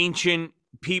these ancient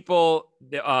people,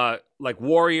 like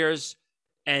warriors,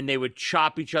 and they would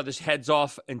chop each other's heads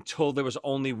off until there was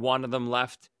only one of them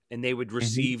left, and they would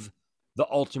receive the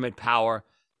ultimate power.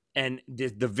 And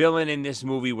the villain in this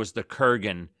movie was the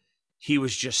Kurgan. He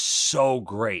was just so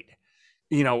great.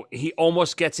 You know, he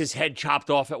almost gets his head chopped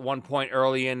off at one point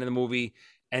early in the movie.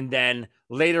 And then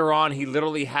later on, he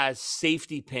literally has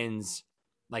safety pins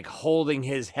like holding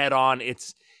his head on.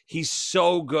 He's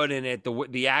so good in it.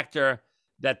 The actor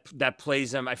that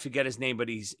plays him, I forget his name, but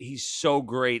he's so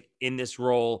great in this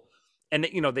role. And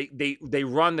you know, they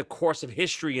run the course of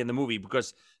history in the movie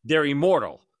because they're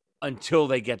immortal until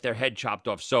they get their head chopped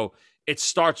off. So it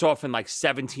starts off in like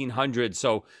 1700.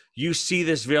 So you see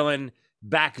this villain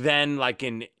back then, like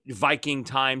in Viking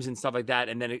times and stuff like that.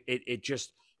 And then it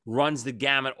just runs the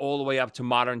gamut all the way up to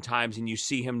modern times. And you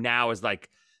see him now as like,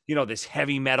 you know, this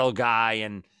heavy metal guy.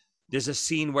 And there's a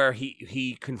scene where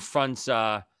he confronts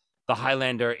the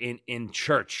Highlander in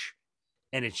church.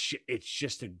 And it's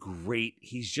just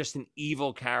he's just an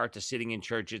evil character sitting in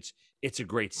church. It's a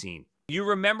great scene. You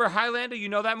remember Highlander? You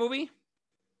know that movie?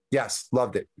 Yes,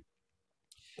 loved it.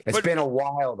 It's been a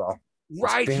while though.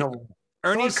 Right.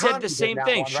 Ernie said the same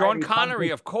thing. Sean Connery,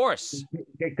 of course.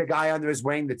 Take the guy under his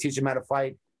wing to teach him how to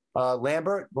fight.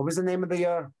 Lambert. What was the name of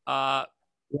the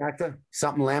actor?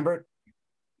 Something Lambert.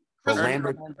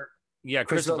 Lambert. Yeah,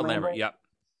 Christopher Lambert. Yep.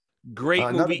 Great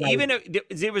movie.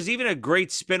 There was even a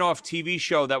great spin-off TV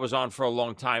show that was on for a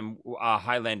long time,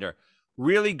 Highlander.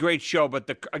 Really great show,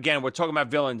 but again, we're talking about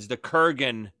villains. The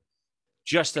Kurgan,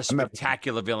 just a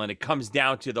spectacular villain. It comes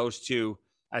down to those two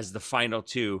as the final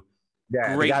two.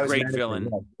 Yeah, great villain.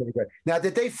 Yeah, now,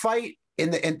 did they fight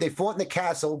they fought in the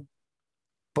castle,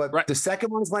 but the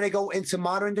second one is when they go into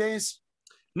modern days?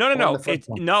 No.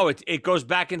 It goes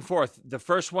back and forth. The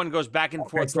first one goes back and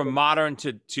forth from modern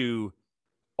to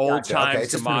old times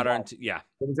to modern.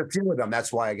 There's a few of them.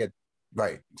 That's why I get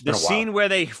right. The scene where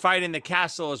they fight in the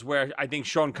castle is where I think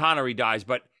Sean Connery dies,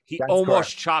 but he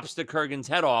almost chops the Kurgan's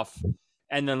head off.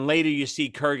 And then later you see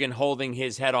Kurgan holding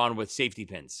his head on with safety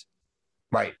pins.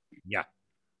 Right. Yeah.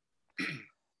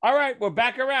 All right. We're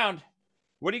back around.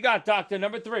 What do you got, Doctor?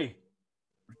 Number 3.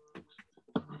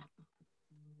 I'm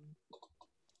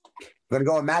going to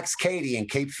go with Max Cady in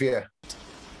Cape Fear.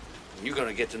 You're going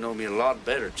to get to know me a lot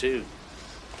better, too.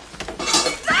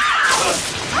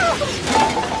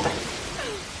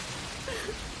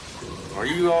 Are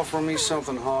you offering me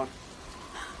something hot?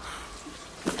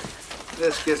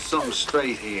 Let's get something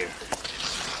straight here.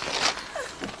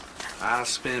 I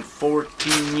spent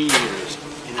 14 years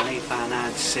in an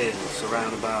 8x9 cell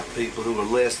surrounded by people who were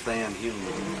less than human.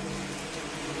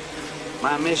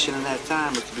 My mission in that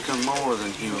time was to become more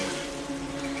than human.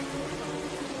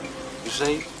 You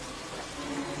see?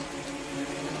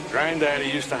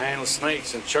 Granddaddy used to handle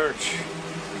snakes in church.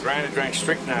 Granny drank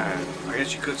strychnine. I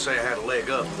guess you could say I had a leg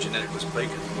up, genetically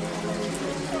speaking.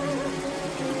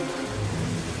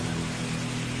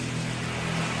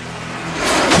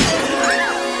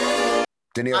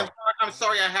 De Niro. I'm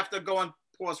sorry, I have to go on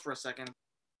pause for a second.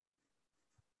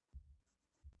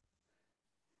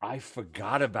 I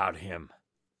forgot about him.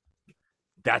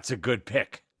 That's a good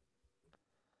pick.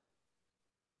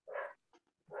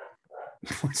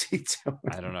 What's he doing?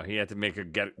 I don't know. He had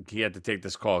to he had to take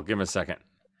this call. Give him a second.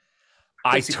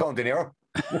 Is he calling De Niro?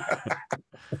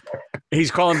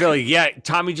 He's calling Billy. Yeah,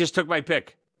 Tommy just took my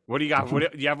pick. What do you got? Do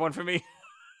you have one for me?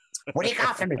 What do you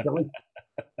got for me, Billy?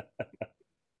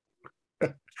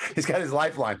 He's got his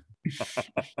lifeline.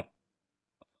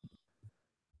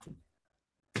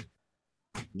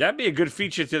 That'd be a good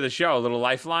feature to the show. A little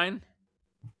lifeline.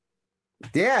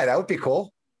 Yeah, that would be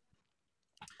cool.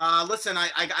 Listen, I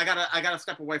gotta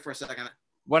step away for a second.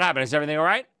 What happened? Is everything all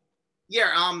right?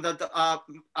 Yeah.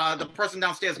 The person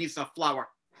downstairs needs some flour.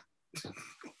 Flour?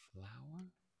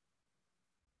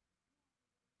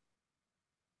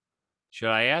 Should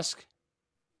I ask?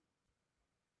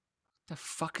 What the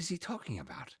fuck is he talking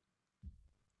about?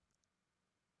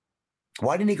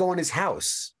 Why didn't he go in his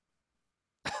house?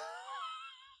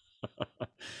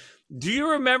 Do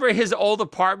you remember his old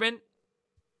apartment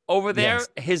over there, Yes.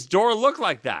 his door looked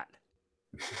like that.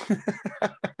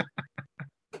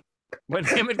 When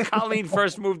him and Colleen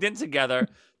first moved in together,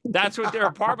 that's what their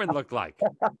apartment looked like.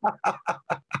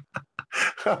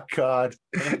 Oh God!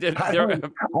 They're- I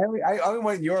only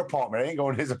went in your apartment. I didn't go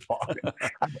in his apartment.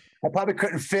 I probably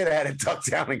couldn't fit. I had to tuck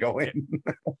down and go in.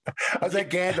 I was like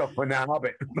Gandalf when The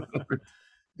Hobbit.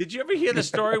 Did you ever hear the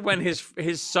story when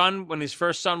his son, when his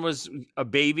first son was a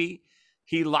baby,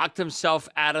 he locked himself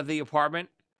out of the apartment,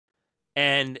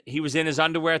 and he was in his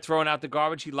underwear throwing out the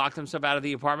garbage. He locked himself out of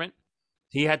the apartment.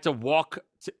 He had to walk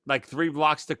like 3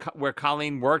 blocks to where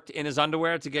Colleen worked in his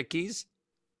underwear to get keys.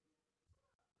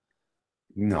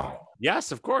 No.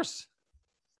 Yes, of course.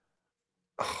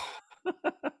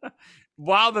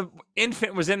 While the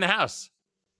infant was in the house.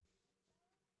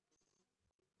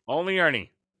 Only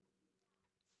Ernie.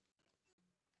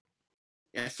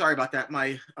 Yeah, sorry about that.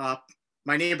 My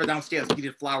neighbor downstairs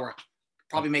needed flour.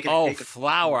 Probably making Oh, a cake.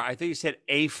 flour. I thought you said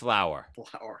a flower.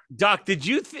 Flour. Doc, did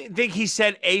you think he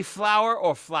said a flower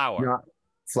or flower? Not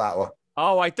flour.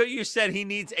 Oh, I thought you said he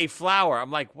needs a flower.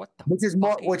 I'm like, what the?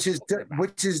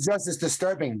 Which is just as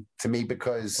disturbing to me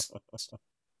because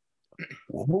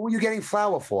what were you getting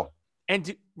flour for? And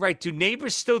do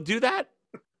neighbors still do that?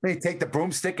 They take the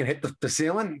broomstick and hit the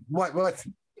ceiling. What?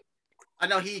 I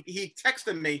know he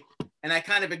texted me and I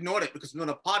kind of ignored it because it's not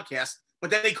a podcast. But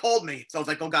then he called me, so I was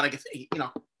like, "Oh God, I guess he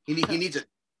needs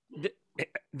it."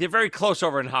 They're very close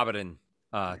over in Hobbiton,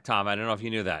 Tom. I don't know if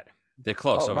you knew that. They're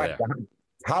close over there.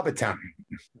 Hobbit Town.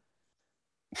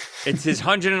 It's his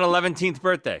 111th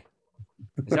birthday.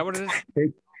 Is that what it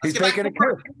is? He's baking a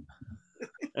cake.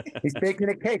 He's baking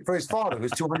a cake for his father,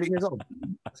 who's 200 years old.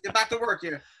 Let's get back to work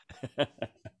here.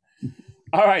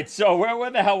 All right. So where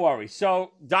the hell were we?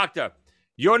 So, Doctor,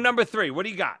 you're number 3. What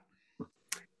do you got?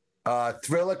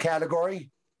 Thriller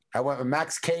category. I went with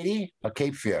Max Cady, A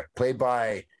Cape Fear, played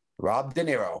by Rob De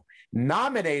Niro.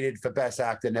 Nominated for Best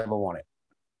Actor, never won it.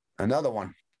 Another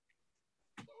one.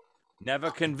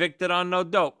 Never convicted on no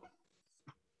dope.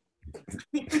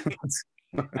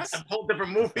 That's a whole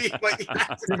different movie. But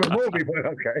different movie, but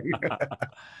okay.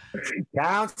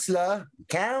 Counselor.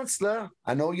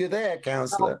 I know you're there,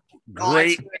 Counselor.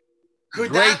 Great.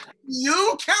 Could that be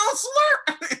you,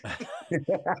 Counselor?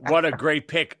 What a great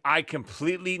pick. I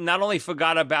completely not only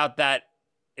forgot about that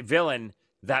villain,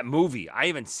 that movie. I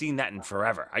haven't seen that in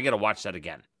forever. I got to watch that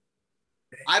again.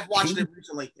 I've watched it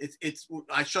recently.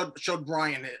 I showed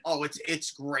Brian it. Oh,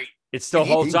 it's great. It still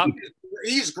holds up.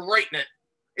 He's great in it.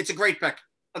 It's a great pick.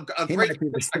 He might be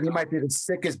the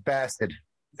sickest bastard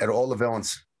at all the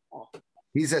villains.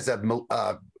 He's as a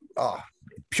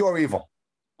pure evil.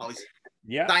 Oh,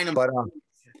 yeah. Dynamite. But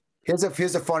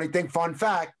here's a funny thing. Fun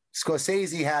fact: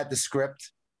 Scorsese had the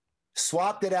script,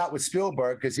 swapped it out with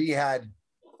Spielberg because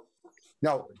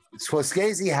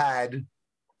Scorsese had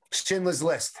Schindler's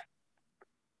List.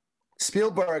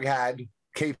 Spielberg had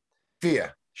Cape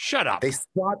Fear. Shut up. They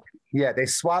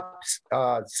swapped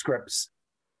scripts.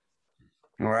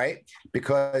 All right,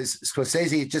 because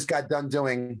Scorsese just got done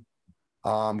doing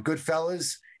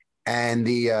Goodfellas and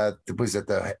the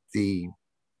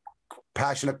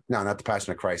Passion of, no, not the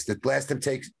Passion of Christ, the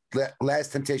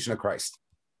Last Temptation of Christ.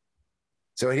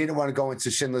 So he didn't want to go into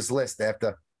Schindler's List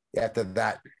after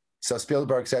that. So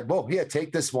Spielberg said, "Well, here,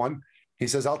 take this one." He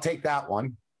says, "I'll take that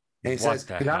one." And he says,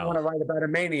 "I don't want to write about a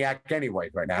maniac anyway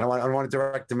right now. I don't want to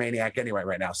direct a maniac anyway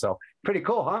right now." So pretty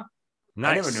cool, huh?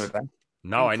 Nice. I never knew that.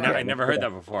 No, I never heard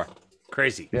that before.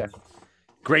 Crazy. Yeah.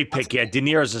 Great pick. Yeah, De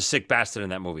Niro's a sick bastard in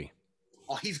that movie.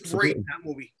 Oh, he's great in that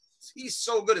movie. He's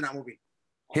so good in that movie.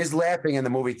 His laughing in the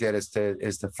movie theater is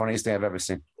the funniest thing I've ever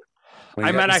seen.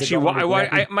 I might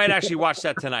actually watch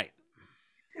that tonight.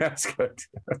 That's good.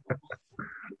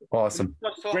 Awesome.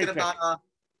 Talking about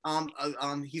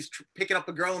he's picking up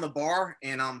a girl in the bar,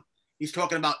 and he's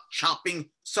talking about chopping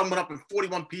someone up in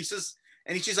 41 pieces,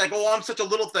 and she's like, "Oh, I'm such a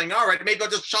little thing. All right, maybe I'll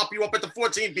just chop you up into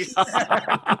 14 pieces."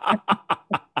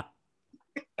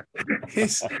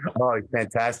 He's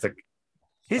fantastic.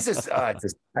 He's just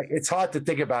it's hard to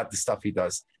think about the stuff he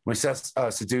does when he's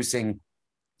seducing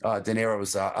De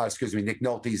Niro's Nick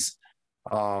Nolte's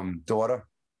daughter.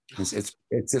 It's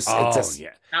just yeah.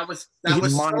 That was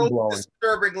so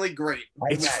disturbingly great.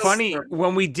 It's funny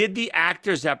when we did the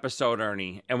actors episode,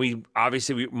 Ernie, and we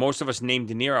most of us named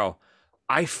De Niro.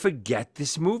 I forget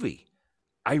this movie.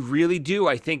 I really do.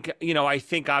 I think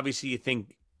obviously you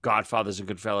think Godfathers and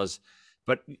Goodfellas,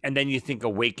 and then you think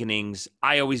Awakenings.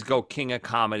 I always go King of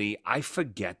Comedy. I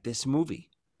forget this movie.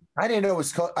 I didn't know it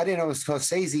was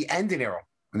Scorsese and De Niro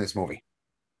in this movie.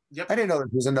 Yep. I didn't know there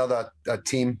was another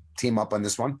team up on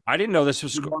this one. I didn't know this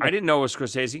was. I didn't know it was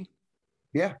Scorsese.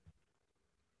 Yeah.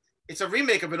 It's a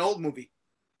remake of an old movie.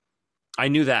 I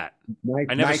knew that.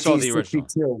 I never saw the original.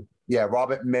 1962. Yeah,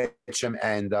 Robert Mitchum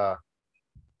and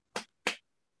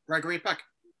Gregory Peck.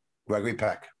 Gregory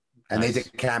Peck. And they did a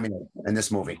cameo in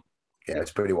this movie. Yeah,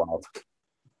 it's pretty wild.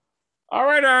 All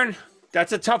right, Ern.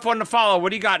 That's a tough one to follow.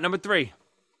 What do you got? Number 3.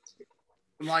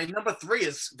 My number 3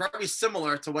 is very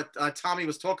similar to what Tommy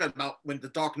was talking about when The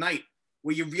Dark Knight,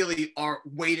 where you really are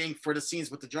waiting for the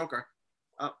scenes with the Joker.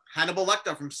 Hannibal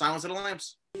Lecter from Silence of the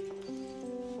Lambs.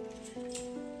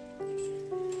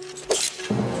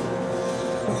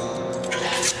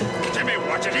 Jimmy,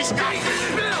 watch it. He's got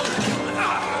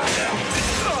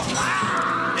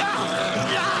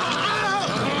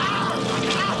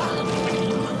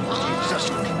Jesus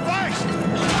Christ!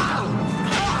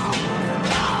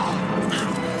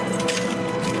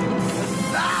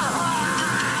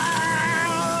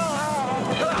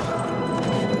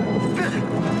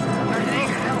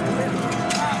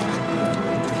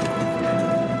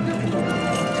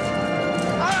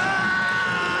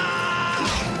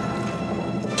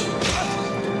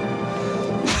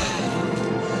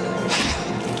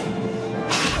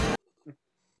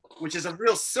 Which is a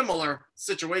real similar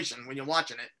situation when you're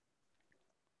watching it.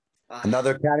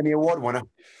 Another Academy Award winner.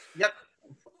 Yep.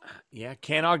 Yeah,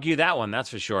 can't argue that one. That's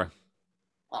for sure.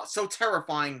 So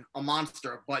terrifying a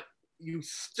monster, but you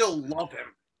still love him.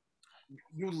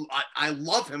 I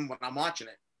love him when I'm watching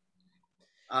it.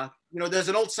 There's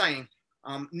an old saying,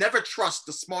 never trust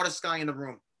the smartest guy in the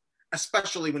room,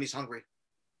 especially when he's hungry.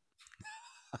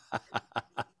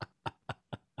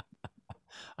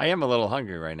 I am a little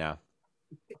hungry right now.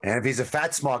 And if he's a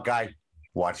fat, smart guy,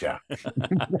 watch out.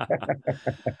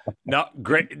 No,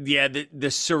 great. Yeah, the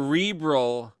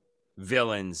cerebral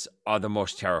villains are the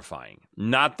most terrifying.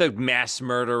 Not the mass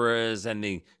murderers and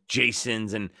the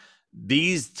Jasons and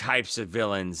these types of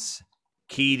villains.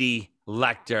 Keedy,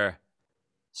 Lecter,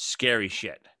 scary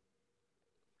shit.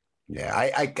 Yeah,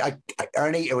 I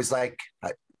Ernie, it was like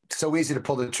so easy to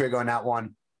pull the trigger on that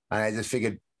one. And I just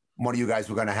figured one of you guys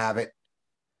were going to have it.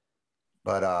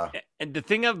 But and the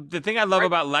thing I love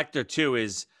about Lecter too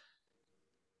is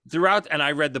throughout, and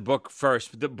I read the book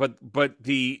first, but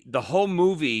the whole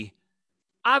movie,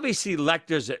 obviously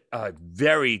Lecter's a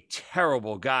very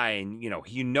terrible guy, and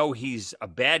he's a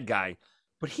bad guy,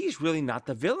 but he's really not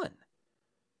the villain.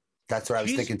 That's what I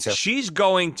was thinking too. She's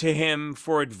going to him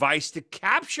for advice to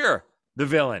capture the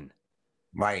villain,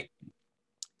 right?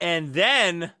 And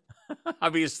then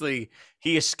obviously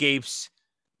he escapes.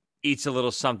 Eats a little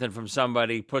something from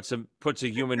somebody, puts a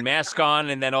human mask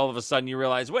on, and then all of a sudden you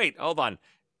realize, wait, hold on,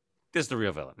 this is the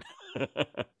real villain.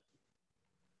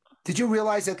 Did you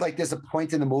realize that there's a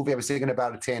point in the movie, I was thinking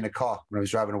about it today in the car when I was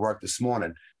driving to work this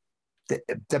morning,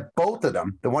 that both of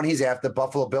them, the one he's after,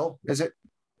 Buffalo Bill, is it?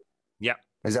 Yeah.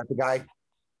 Is that the guy?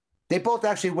 They both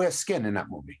actually wear skin in that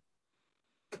movie.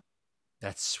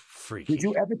 That's freaky. Did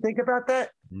you ever think about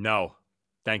that? No.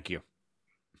 Thank you.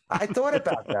 I thought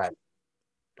about that.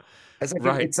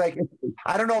 It's like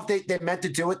I don't know if they meant to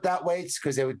do it that way. It's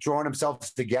because they were drawing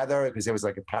themselves together because there was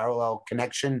like a parallel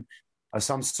connection of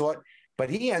some sort.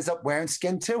 But he ends up wearing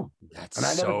skin too. That's and I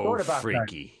never so thought about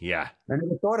freaky. That. Yeah, I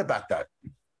never thought about that.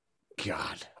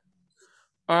 God.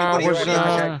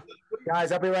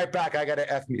 Guys, I'll be right back. I gotta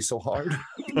F me so hard.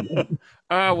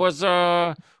 Was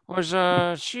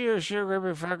she a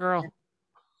great fat girl?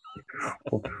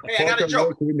 Hey, I got a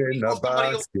joke.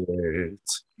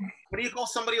 What do you call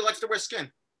somebody who likes to wear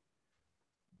skin?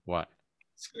 What?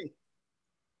 Skinny.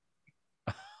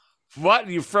 What?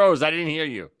 You froze. I didn't hear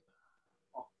you.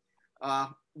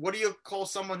 What do you call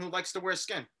someone who likes to wear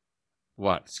skin?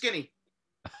 What? Skinny.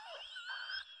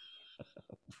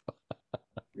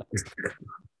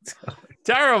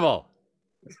 Terrible.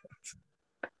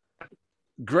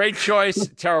 Great choice.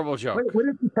 Terrible joke. What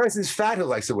if the person's fat who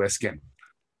likes to wear skin?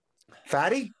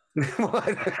 Fatty?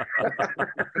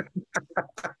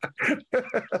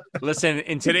 Listen,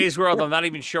 in today's world, I'm not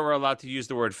even sure we're allowed to use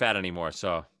the word fat anymore.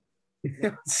 So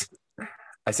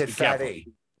I said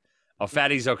fatty. Oh,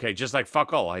 fatty's okay. Just like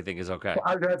fuckle, I think is okay.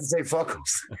 I was about to say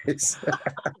fuckles.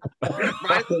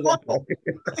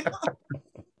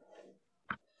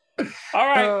 All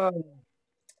right.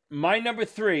 My number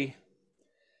 3.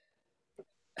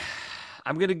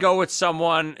 I'm going to go with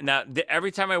someone. Now,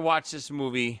 every time I watch this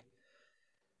movie,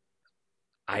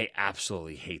 I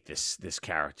absolutely hate this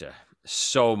character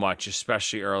so much,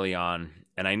 especially early on.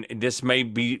 And this may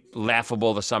be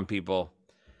laughable to some people.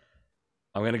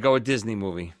 I'm going to go with Disney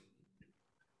movie.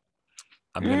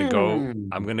 I'm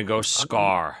going to go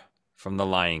Scar from The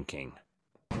Lion King.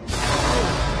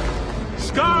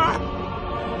 Scar!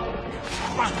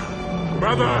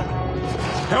 Brother,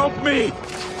 help me!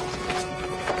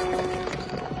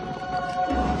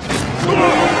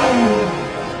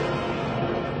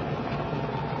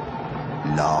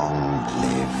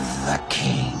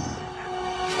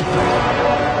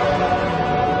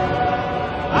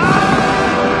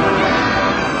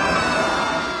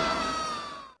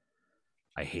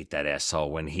 hate that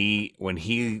asshole when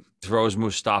he throws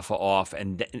Mustafa off,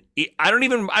 and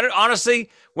honestly,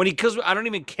 when he kills, I don't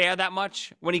even care that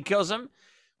much when he kills him.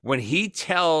 When he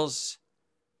tells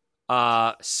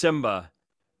Simba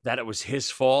that it was his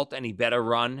fault and he better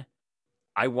run,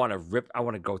 I want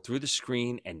to go through the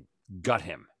screen and gut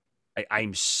him.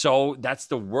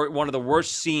 That's one of the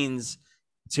worst scenes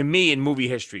to me in movie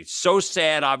history. It's so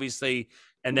sad, obviously.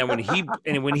 And then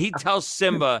when he tells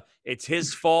Simba it's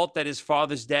his fault that his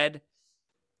father's dead,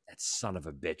 that son of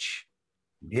a bitch.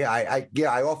 Yeah,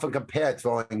 I often compare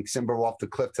throwing Simba off the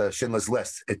cliff to Schindler's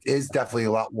List. It is definitely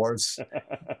a lot worse.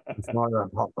 It's one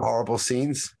of the horrible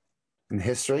scenes in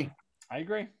history. I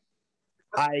agree.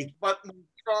 But when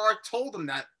Scar told him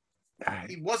that,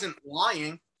 he wasn't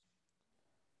lying.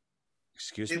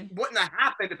 Excuse me? It wouldn't have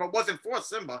happened if it wasn't for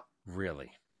Simba.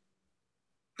 Really?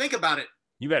 Think about it.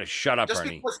 You better shut up, Just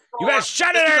Ernie. because You better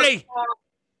shut it, Ernie!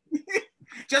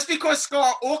 Just because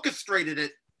Scar orchestrated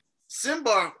it,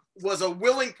 Simba was a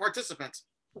willing participant.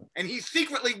 And he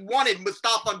secretly wanted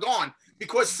Mustafa gone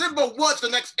because Simba was the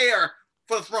next heir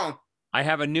for the throne. I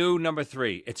have a new number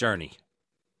 3. It's Ernie.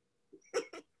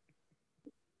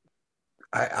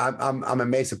 I'm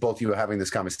amazed that both of you are having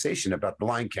this conversation about The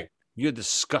Lion King. You're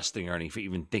disgusting, Ernie, for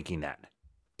even thinking that.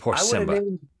 Poor Simba.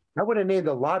 I would have named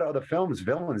a lot of other films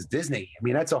villains Disney. I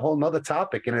mean, that's a whole nother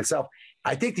topic in itself.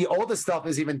 I think the older stuff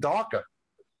is even darker,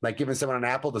 like giving someone an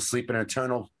apple to sleep in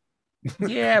eternal.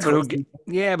 Yeah, but who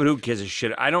gives a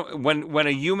shit? I don't. When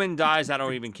a human dies, I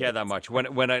don't even care that much.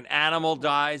 When an animal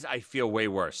dies, I feel way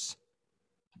worse.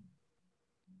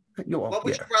 What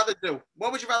would you rather do?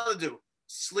 What would you rather do?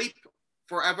 Sleep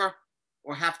forever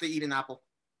or have to eat an apple?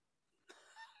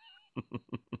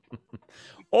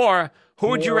 Or who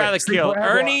would you rather kill,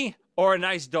 Ernie or a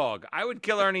nice dog? I would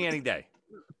kill Ernie any day.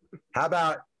 How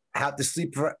about have to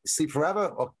sleep forever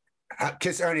or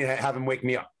kiss Ernie and have him wake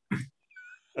me up?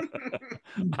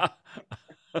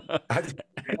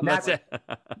 That's it.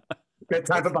 Good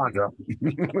time for Bonzo.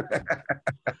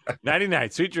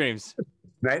 Nighty-night. Sweet dreams.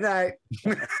 Night-night.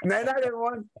 Night-night,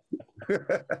 everyone.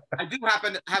 I do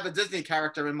happen to have a Disney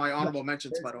character in my honorable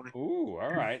mentions, by the way. Ooh,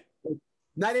 all right.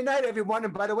 Nighty-night, everyone.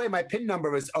 And by the way, my PIN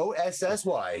number is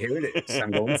OSSY. Here it is.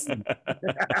 I'm going.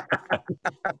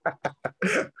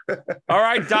 All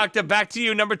right, Doctor, back to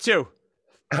you, number 2.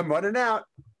 I'm running out.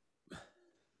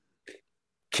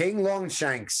 King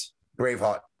Longshanks,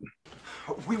 Braveheart.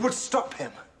 We would stop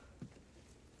him.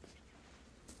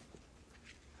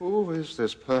 Who is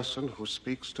this person who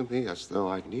speaks to me as though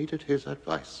I needed his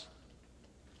advice?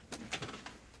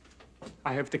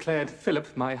 I have declared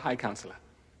Philip my High Counselor.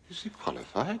 Is he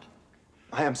qualified?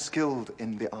 I am skilled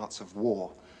in the arts of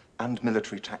war and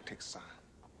military tactics, sire.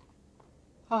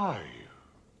 Are you?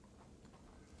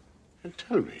 And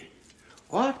tell me,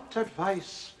 what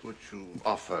advice would you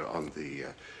offer on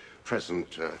the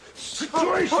present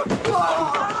situation?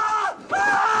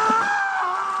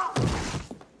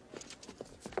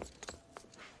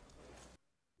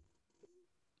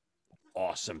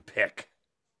 Awesome pick.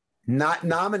 Not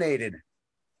nominated.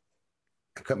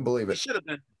 I couldn't believe it. He should have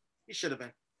been. He should have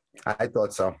been. I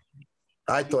thought so.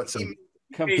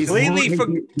 Completely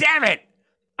damn it!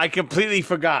 I completely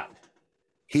forgot.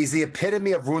 He's the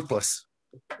epitome of ruthless.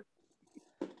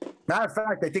 Matter of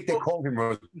fact, I think they called him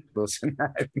ruthless in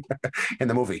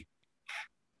the movie.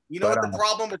 You know what the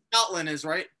problem with Scotland is,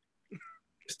 right?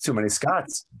 There's too many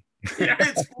Scots. Yeah,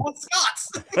 it's full of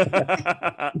Scots.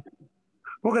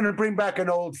 We're going to bring back an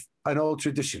old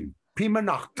tradition, prima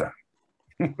nocta.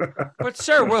 But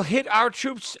sir, we'll hit our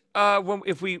troops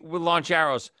if we launch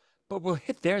arrows, but we'll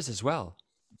hit theirs as well.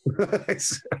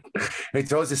 He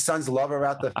throws his son's lover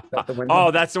out the window.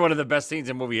 Oh, that's one of the best scenes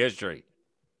in movie history.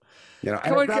 You know,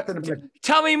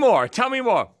 tell me more. Tell me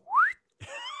more.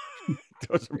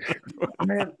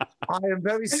 Man, I am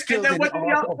very skilled. And then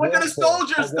what did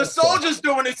the soldiers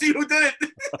doing to see who did it?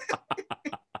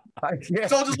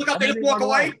 Soldiers look up, they just walk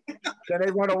away. Then they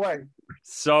run away.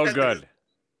 So good.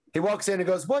 He walks in and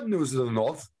goes, "What news of the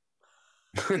North?"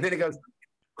 And then he goes,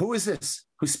 "Who is this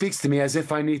who speaks to me as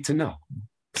if I need to know?"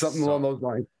 Something along those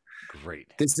lines.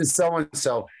 Great. This is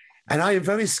so-and-so, and I am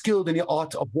very skilled in the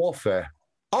art of warfare.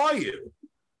 Are you?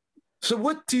 So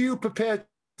what do you prepare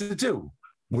to do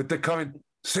with the current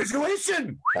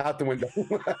situation? Out the window.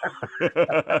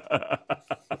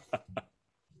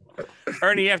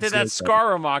 Ernie, after that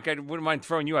Scar remark, I wouldn't mind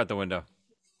throwing you out the window.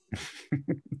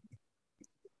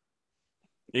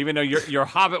 Even though your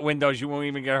Hobbit windows, you won't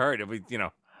even get hurt. If we,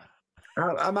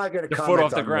 I'm not going to comment foot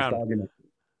off the on ground. His argument.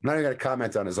 I'm not even going to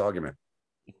comment on his argument.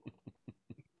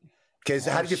 Okay, so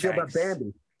how did you feel about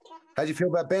Bambi? How did you feel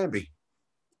about Bambi?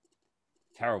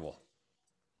 Terrible.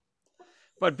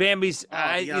 But Bambi's,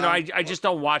 yeah. you know, I just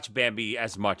don't watch Bambi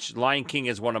as much. Lion King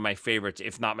is one of my favorites,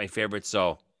 if not my favorite.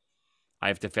 So I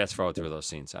have to fast forward through those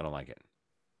scenes. I don't like it.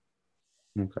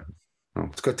 Okay. Oh,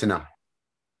 it's good to know.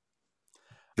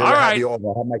 All right. I'll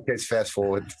have my kids fast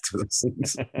forward to the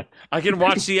scenes. I can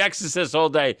watch The Exorcist all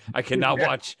day. I cannot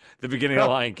watch the beginning of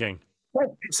Lion King.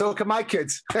 So can my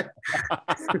kids. All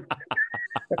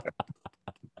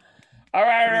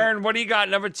right, Aaron, what do you got?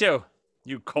 Number 2.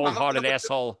 You cold-hearted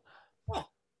asshole.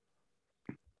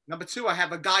 Number 2, I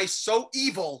have a guy so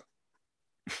evil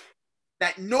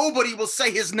that nobody will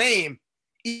say his name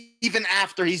even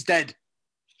after he's dead.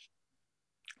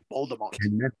 Voldemort.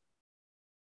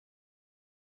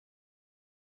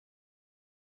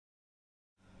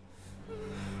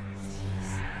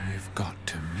 You've got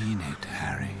to mean it,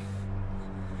 Harry.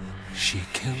 She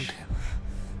killed him.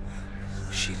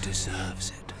 She deserves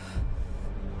it.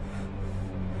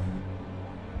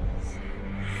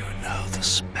 You know the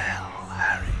spell,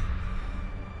 Harry.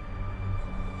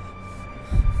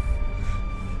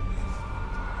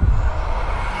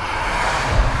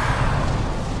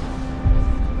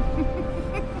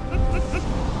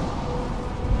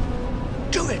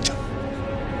 Do it!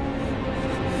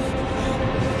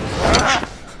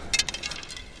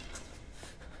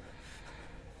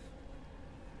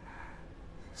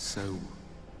 So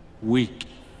weak.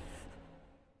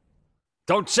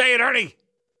 Don't say it, Ernie.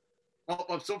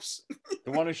 Oops.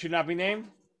 The one who should not be named?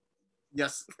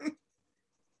 Yes.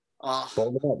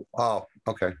 Voldemort. Oh,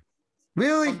 okay.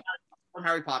 Really? From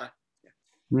Harry Potter.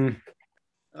 Mm.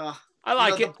 I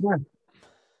like it.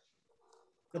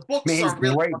 The books Man, he's are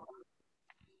really. great.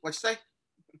 What'd you say?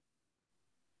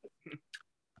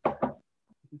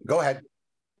 Go ahead.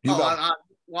 You go. Well, I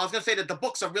was gonna say that the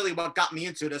books are really what got me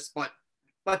into this, but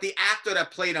the actor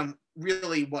that played him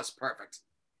really was perfect.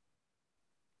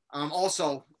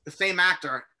 Also, the same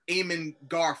actor, Eamon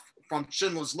Garth from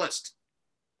Schindler's List.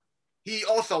 He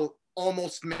also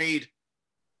almost made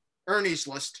Ernie's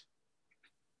List,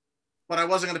 but I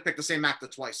wasn't gonna pick the same actor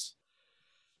twice.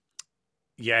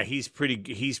 Yeah, he's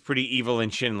pretty evil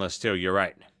in Schindler's too. You're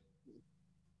right.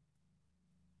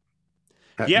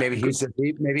 Yeah, maybe he's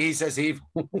evil. Maybe he's just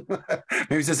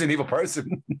an evil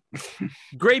person.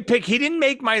 Great pick. He didn't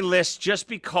make my list just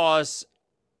because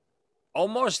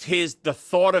almost the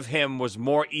thought of him was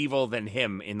more evil than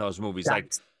him in those movies.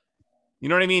 Like, you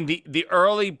know what I mean? The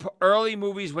early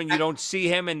movies when you don't see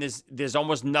him and there's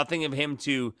almost nothing of him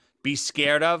to be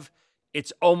scared of,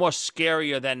 it's almost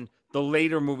scarier than the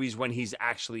later movies when he's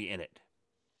actually in it.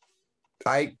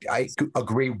 I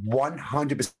agree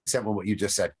 100% with what you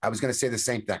just said. I was going to say the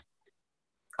same thing.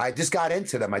 I just got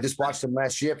into them. I just watched them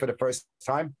last year for the first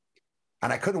time,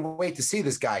 and I couldn't wait to see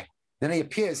this guy. Then he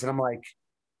appears, and I'm like,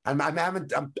 I'm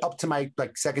up to my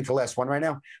second to last one right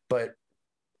now, but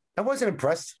I wasn't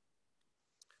impressed.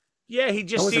 Yeah, he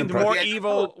just seemed more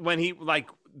evil when he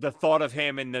the thought of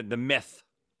him and the myth.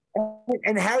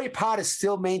 And Harry Potter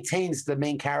still maintains the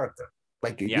main character.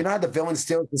 You know how the villain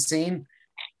steals the scene?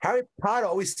 Harry Potter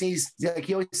always seems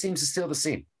to steal the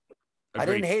scene. Agreed. I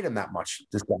didn't hate him that much.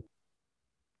 This guy.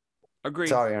 Agreed.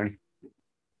 Sorry, Ernie.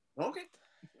 Okay.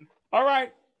 All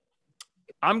right.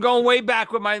 I'm going way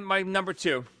back with my number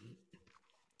 2.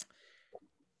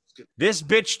 This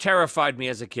bitch terrified me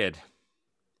as a kid.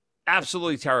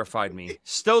 Absolutely terrified me.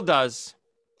 Still does.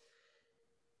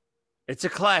 It's a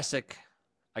classic.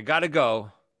 I gotta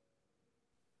go.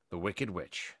 The Wicked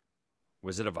Witch.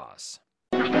 Wizard of Oz.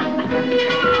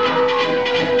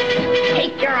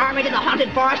 Take your army to the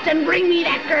haunted forest and bring me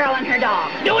that girl and her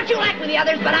dog. Do what you like with the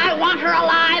others, but I want her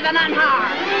alive and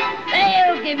unharmed.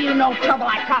 They'll give you no trouble,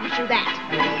 I promise you that.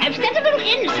 I've sent a little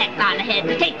insect on ahead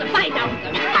to take the fight out of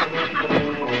them.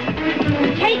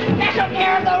 Take special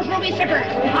care of those ruby sippers.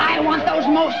 I want those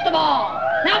most of all.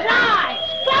 Now fly!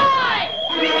 Fly!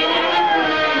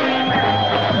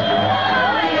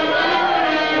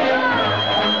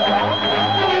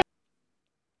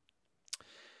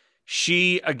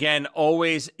 She, again,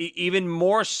 always, even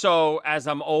more so as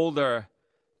I'm older,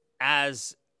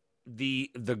 as the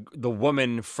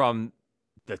woman from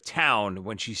the town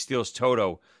when she steals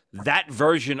Toto, that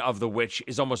version of the witch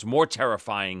is almost more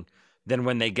terrifying than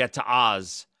when they get to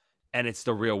Oz and it's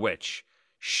the real witch.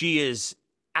 She is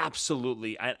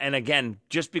absolutely, and again,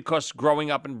 just because growing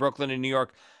up in Brooklyn and New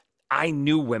York, I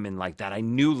knew women like that. I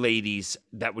knew ladies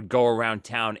that would go around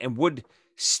town and would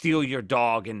steal your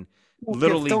dog and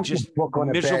literally just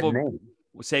miserable.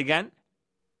 Say again?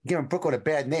 Giving Brooklyn a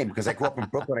bad name because I grew up in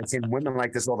Brooklyn. I've seen women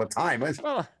like this all the time.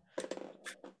 Well,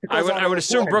 I would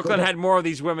assume Brooklyn had more of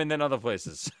these women than other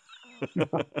places.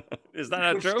 Is that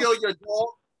not true? Steal your dog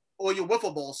or your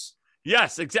wiffle balls.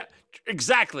 Yes,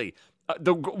 exactly.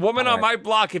 The woman on my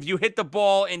block, if you hit the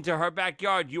ball into her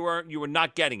backyard, you were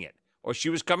not getting it, or she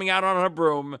was coming out on her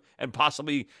broom and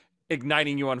possibly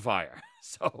igniting you on fire.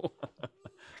 So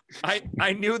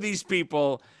I knew these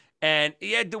people, and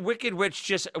yeah, the Wicked Witch.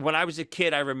 Just when I was a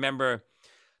kid, I remember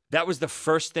that was the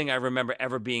first thing I remember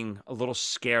ever being a little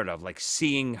scared of, like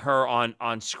seeing her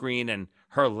on screen and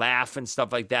her laugh and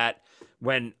stuff like that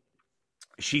when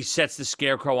she sets the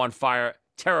scarecrow on fire.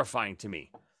 Terrifying to me.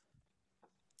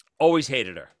 Always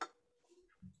hated her.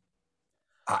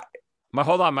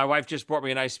 Hold on. My wife just brought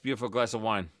me a nice, beautiful glass of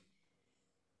wine.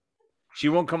 She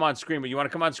won't come on screen, but you want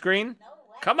to come on screen? No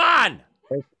way. Come on.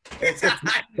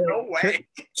 No way.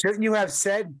 Shouldn't you have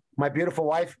said, my beautiful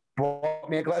wife brought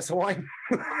me a glass of wine?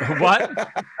 What?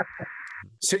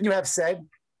 Shouldn't you have said,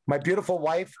 my beautiful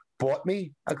wife bought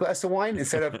me a glass of wine,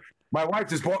 instead of, my wife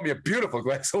just bought me a beautiful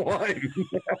glass of wine?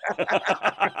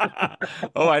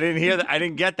 Oh, I didn't hear that. I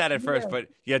didn't get that at first, but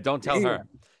yeah, don't tell her.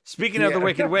 Speaking of the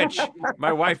Wicked Witch,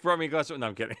 my wife brought me a glass of... No,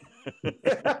 I'm kidding.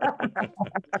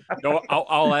 No,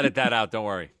 I'll edit that out. Don't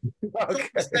worry. Okay.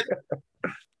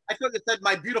 I thought it said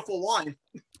my beautiful wine.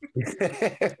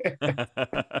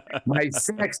 My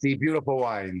sexy, beautiful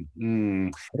wine.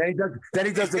 Mm. Then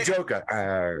he does the Joker.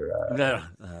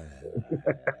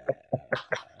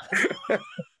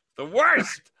 The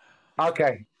worst.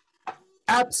 Okay.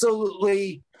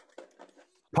 Absolutely,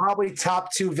 probably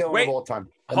top 2 villain of all time.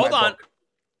 Hold on.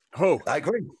 Who? I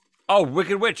agree. Oh,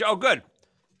 Wicked Witch. Oh, good.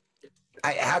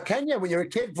 How can you, when you're a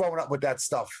kid growing up with that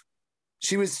stuff?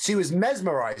 She was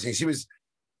mesmerizing. She was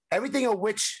everything a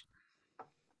witch.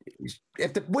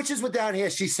 If the witches were down here,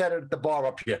 she set at the bar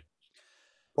up here.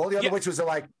 All the other witches are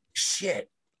like, shit.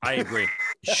 I agree.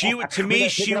 She was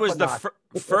the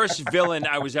first villain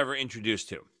I was ever introduced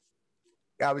to.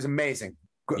 That was amazing.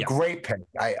 Great pick.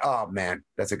 Oh man,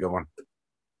 that's a good one.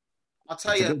 I'll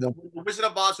tell you, the Wizard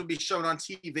of Oz would be shown on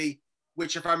TV,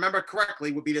 which, if I remember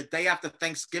correctly, would be the day after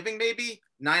Thanksgiving, maybe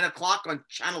 9 o'clock on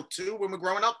Channel 2 when we're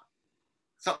growing up,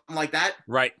 something like that.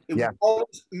 Right. It was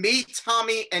always me,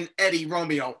 Tommy, and Eddie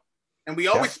Romeo, and we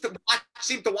always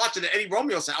seemed to watch it at Eddie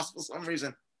Romeo's house for some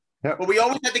reason. Yep. But we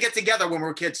always had to get together when we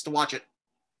were kids to watch it.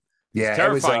 Yeah, it's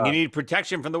terrifying. You need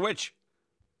protection from the witch.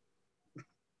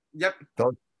 Yep.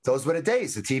 Those were the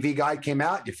days. The TV guide came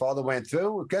out. Your father went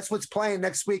through. Guess what's playing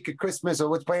next week at Christmas, or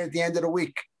what's playing at the end of the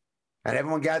week? And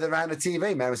everyone gathered around the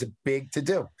TV. Man, it was a big to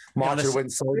do. March of the Wooden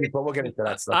Soldier, but we'll get into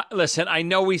that stuff. Listen, I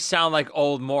know we sound like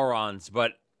old morons,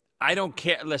 but I don't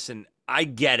care. Listen, I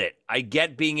get it. I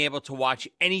get being able to watch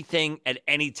anything at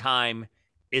any time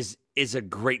is a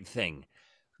great thing.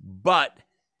 But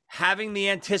having the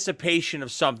anticipation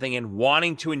of something and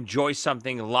wanting to enjoy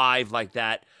something live like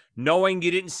that, knowing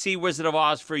you didn't see Wizard of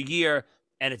Oz for a year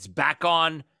and it's back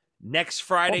on next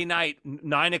Friday night,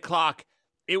 9 o'clock,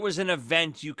 it was an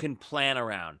event you can plan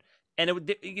around.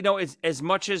 And, as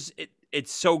much as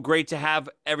it's so great to have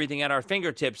everything at our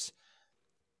fingertips,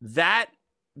 that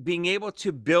being able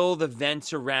to build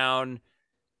events around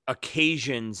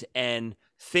occasions and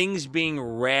things being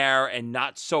rare and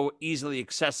not so easily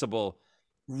accessible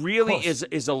really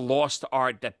is a lost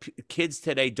art that kids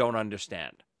today don't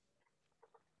understand.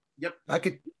 Yep. I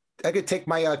could take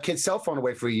my kid's cell phone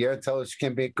away for a year and tell her she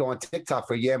can go on TikTok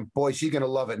for a year, and boy, she's gonna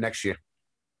love it next year.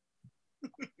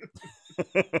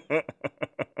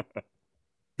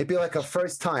 It'd be like her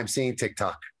first time seeing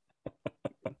TikTok.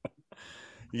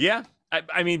 Yeah,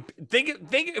 I mean, think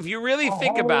if you really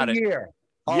think about it.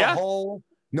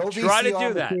 No VCR try to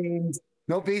do that. Machines,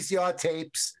 no VCR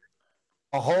tapes.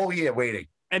 A whole year waiting.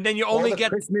 And then you only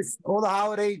get Christmas, all the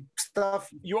holiday stuff.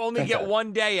 You only get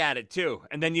one day at it too,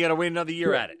 and then you got to wait another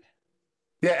year at it.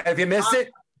 Yeah, if you missed it,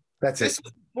 that's this it.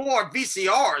 was before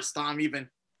VCRs, Tom. Even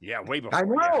yeah, way before. I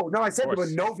know. Yeah, no, I said there were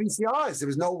no VCRs. There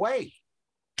was no way.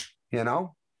 You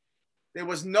know, there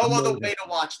was no other way to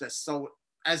watch this. So,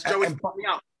 as Joe was pointing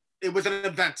out, it was an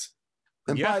event.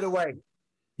 And by the way,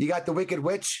 you got the Wicked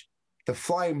Witch. The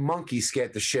flying monkey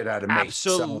scared the shit out of me.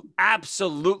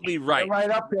 Absolutely right. They're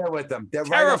right up there with them. They're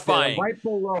terrifying. Right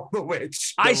below the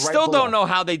witch. I still don't know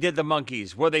how they did the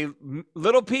monkeys. Were they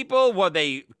little people? Were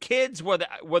they kids? Were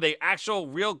they actual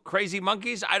real crazy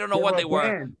monkeys? I don't know what they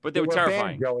were, but they were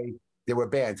terrifying. Banned, Joey. They were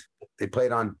banned. They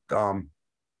played on.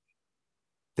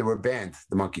 They were banned.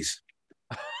 The monkeys.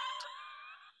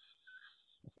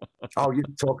 Oh, you're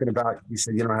talking about? You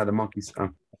said you don't know how the monkeys.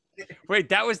 Wait,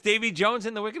 that was Davy Jones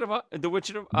in the Witch of Davy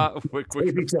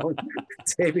Jones.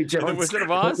 Davy Jones. The Wizard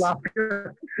of Oz.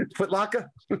 Footlocker.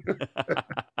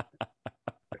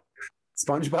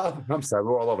 SpongeBob. I'm sorry,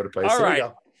 we're all over the place. All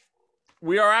right,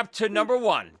 we are up to number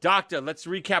 1. Doctor, let's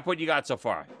recap what you got so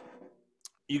far.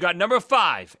 You got number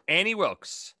 5, Annie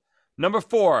Wilkes. Number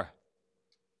 4,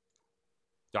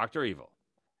 Dr. Evil.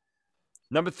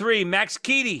 Number 3, Max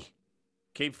Keaty,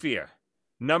 Cape Fear.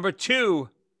 Number 2,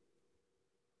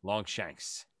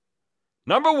 Longshanks.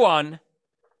 Number 1,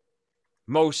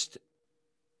 most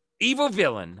evil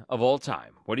villain of all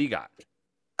time. What do you got?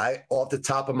 Off the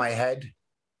top of my head,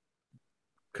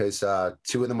 because 2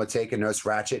 of them were taken, Nurse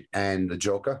Ratched and the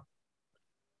Joker.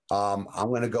 I'm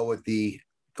gonna go with the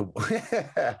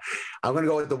I'm gonna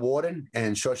go with the Warden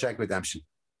and Shawshank Redemption.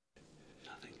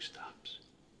 Nothing stops.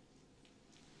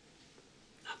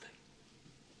 Nothing.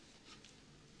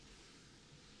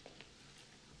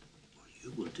 Or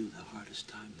you will do the hardest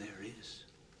time there is.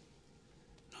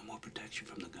 No more protection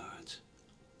from the guards.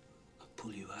 I'll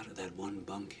pull you out of that one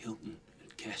bunk Hilton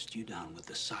and cast you down with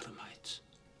the sodomites.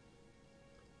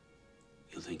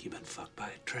 You'll think you've been fucked by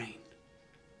a train.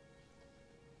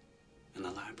 And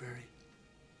the library?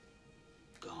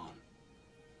 Gone.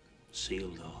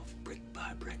 Sealed off brick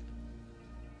by brick.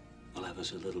 We'll have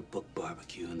us a little book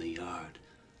barbecue in the yard.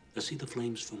 We'll see the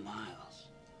flames for miles.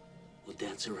 We'll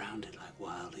dance around it like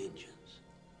wild Indians.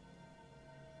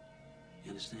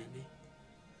 You understand me?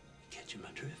 You catching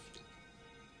my drift?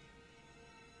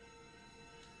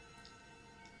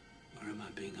 Or am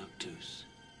I being obtuse?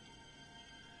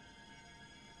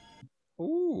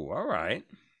 Ooh, all right.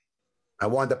 I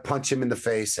wanted to punch him in the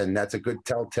face, and that's a good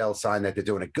telltale sign that they're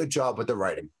doing a good job with the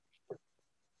writing.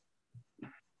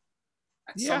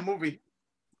 That's some movie.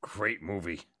 Great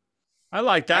movie. I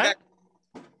like that.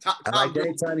 I like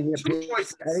anytime he appeared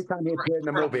in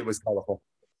the movie, it was colorful.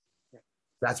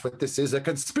 That's what this is, a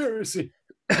conspiracy.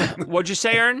 What'd you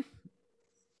say, Ern?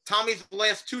 Tommy's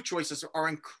last 2 choices are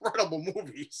incredible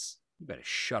movies. You better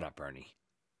shut up, Ernie.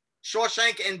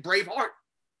 Shawshank and Braveheart.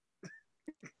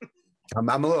 I'm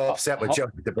a little upset with Joe.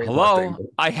 With the Braveheart Hello? thing.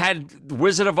 I had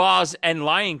Wizard of Oz and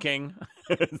Lion King.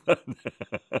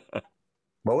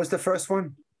 What was the first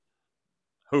one?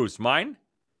 Whose? Mine?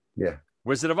 Yeah.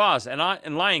 Wizard of Oz and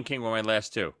Lion King were my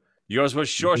last 2. Yours was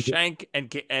Shawshank and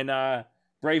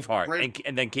Braveheart,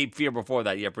 and then Cape Fear before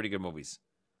that. Yeah, pretty good movies.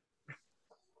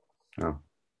 Oh.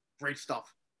 Great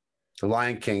stuff. The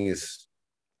Lion King is...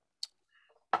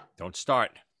 Don't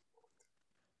start.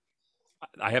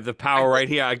 I have the power right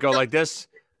here. I go like this.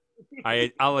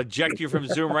 I'll eject you from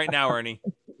Zoom right now, Ernie.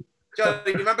 Joe,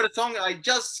 you remember the song, I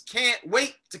just can't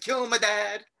wait to kill my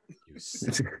dad? You son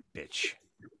of a bitch.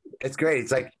 It's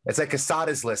great. It's like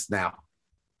Casada's list now.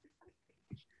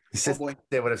 He sits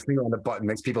there with his finger on the button,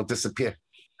 makes people disappear.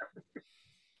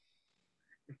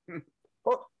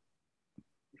 Oh.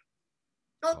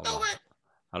 Don't do it.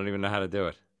 I don't even know how to do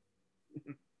it.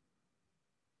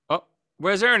 Oh,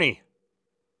 where's Ernie?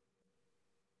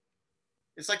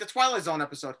 It's like the Twilight Zone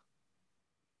episode.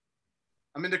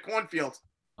 I'm in the cornfield.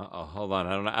 Uh-oh, hold on.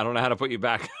 I don't know how to put you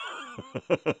back.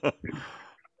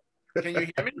 Can you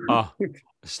hear me? Oh,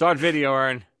 start video,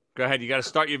 Ern. Go ahead. You got to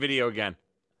start your video again.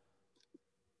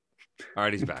 All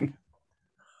right, he's back.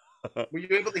 Were you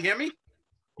able to hear me?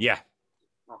 Yeah.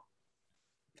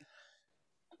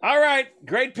 All right.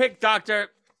 Great pick, Doctor.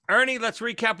 Ernie, let's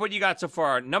recap what you got so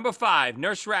far. Number 5,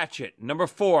 Nurse Ratched. Number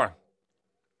 4,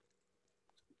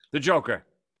 the Joker.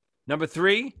 Number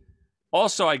 3,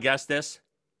 also, I guess this,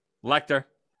 Lecter.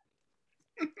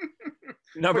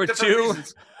 Number 2,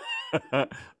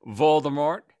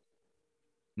 Voldemort.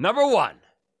 Number 1,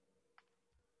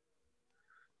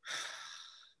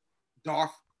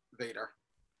 Darth Vader.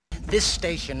 This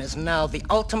station is now the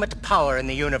ultimate power in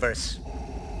the universe.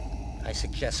 I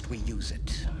suggest we use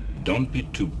it. Don't be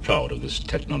too proud of this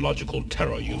technological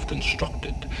terror you've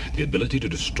constructed. The ability to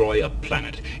destroy a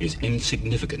planet is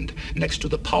insignificant next to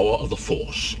the power of the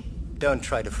Force. Don't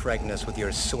try to frighten us with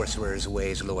your sorcerer's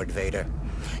ways, Lord Vader.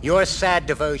 Your sad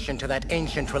devotion to that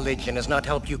ancient religion has not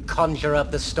helped you conjure up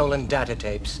the stolen data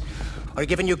tapes, or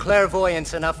given you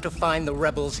clairvoyance enough to find the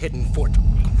rebels' hidden fort.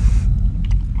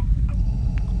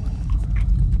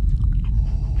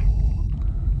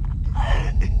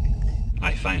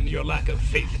 I find your lack of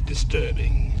faith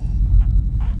disturbing.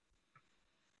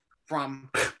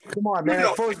 From Come on, man.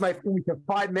 I froze my phone for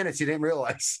 5 minutes. You didn't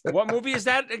realize. What movie is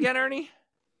that again, Ernie?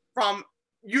 From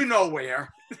you know where.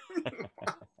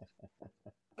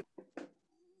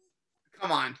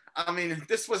 Come on. I mean,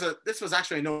 this was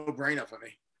actually a no-brainer for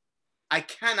me. I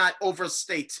cannot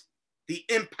overstate the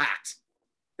impact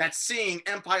that seeing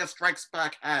Empire Strikes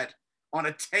Back had on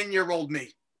a 10-year-old me.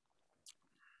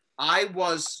 I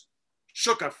was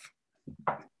shooketh.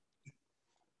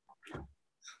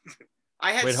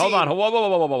 Wait, hold on.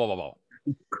 Whoa.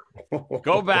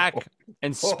 Go back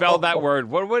and spell that word.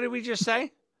 What did we just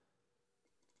say?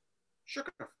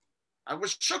 Shooketh. I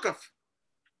was shooketh.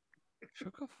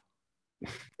 Shooketh?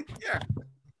 Yeah.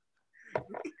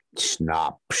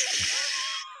 Snap.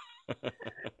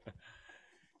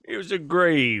 It was a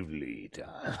gravely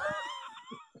time.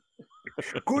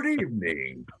 Good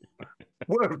evening.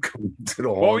 Welcome to the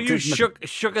What were you haunted-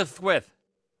 shooketh with?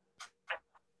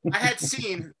 I had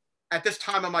seen at this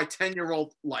time of my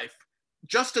 10-year-old life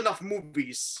just enough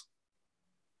movies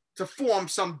to form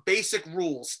some basic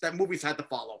rules that movies had to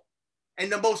follow.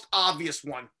 And the most obvious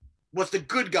one was the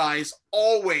good guys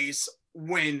always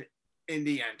win in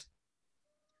the end.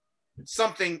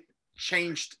 Something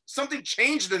changed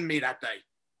in me that day.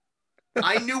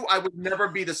 I knew I would never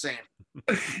be the same.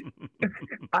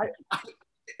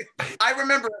 I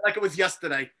remember it like it was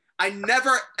yesterday. I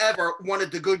never ever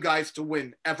wanted the good guys to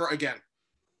win ever again.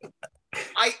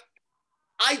 I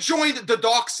joined the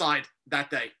dark side that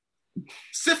day.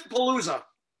 Sith Palooza.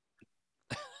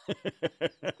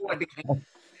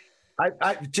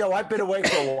 Joe, I've been away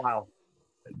for a while.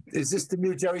 Is this the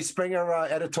new Jerry Springer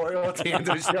editorial at the end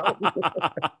of the show?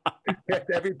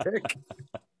 Every pick.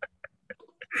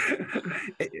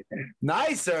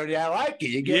 Nice, Ernie. I like it.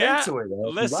 You get into it.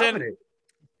 I'm Listen, loving it.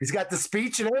 He's got the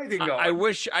speech and everything going. I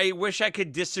wish I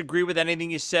could disagree with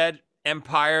anything you said.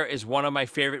 Empire is one of my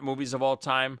favorite movies of all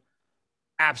time.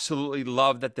 Absolutely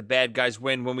love that the bad guys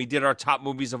win. When we did our top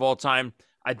movies of all time,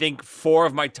 I think 4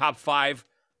 of my top 5,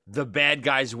 the bad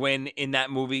guys win in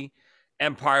that movie.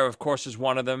 Empire, of course, is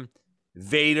one of them.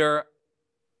 Vader,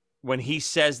 when he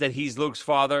says that he's Luke's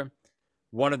father,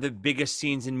 one of the biggest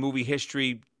scenes in movie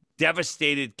history,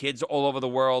 devastated kids all over the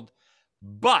world.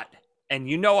 But, and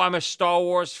you know I'm a Star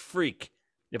Wars freak.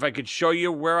 If I could show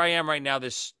you where I am right now,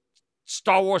 there's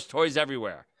Star Wars toys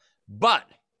everywhere. But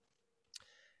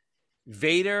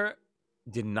Vader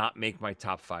did not make my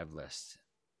top 5 list.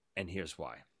 And here's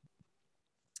why.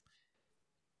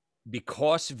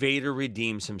 Because Vader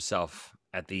redeems himself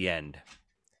at the end,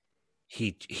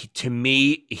 he to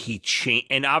me, he changed.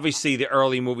 And obviously the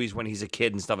early movies when he's a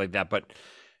kid and stuff like that. But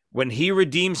when he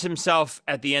redeems himself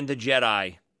at the end of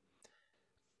Jedi,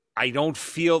 I don't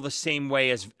feel the same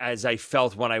way as I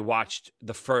felt when I watched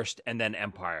the first and then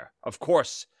Empire. Of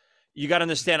course, you got to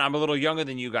understand, I'm a little younger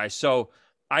than you guys. So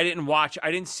I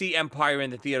didn't see Empire in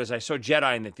the theaters. I saw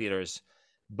Jedi in the theaters.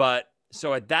 But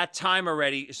so at that time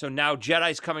already, so now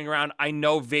Jedi's coming around. I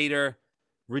know Vader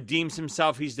redeems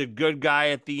himself. He's the good guy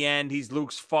at the end. He's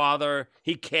Luke's father.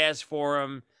 He cares for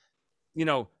him. You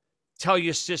know, tell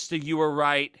your sister you were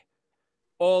right.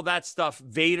 All that stuff.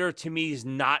 Vader, to me, is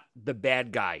not the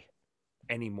bad guy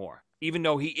anymore. Even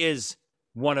though he is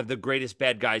one of the greatest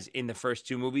bad guys in the first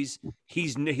 2 movies, he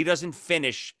doesn't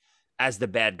finish as the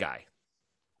bad guy.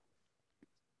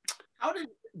 How did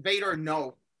Vader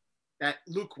know that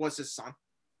Luke was his son?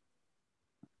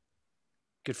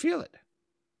 Could feel it.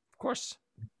 Of course.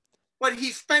 But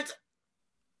he spent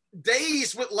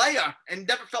days with Leia and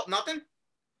never felt nothing?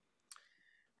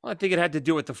 Well, I think it had to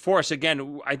do with the Force.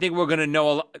 Again, I think we're going to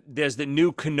know. There's the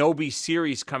new Kenobi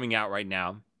series coming out right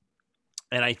now.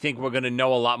 And I think we're going to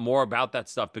know a lot more about that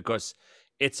stuff because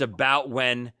it's about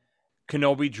when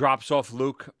Kenobi drops off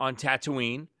Luke on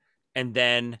Tatooine. And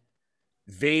then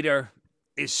Vader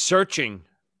is searching.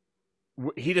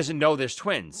 He doesn't know there's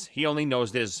twins. He only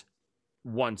knows there's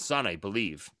one son, I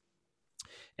believe.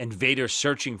 And Vader's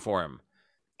searching for him.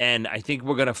 And I think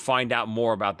we're going to find out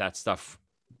more about that stuff.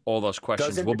 All those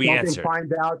questions will be answered.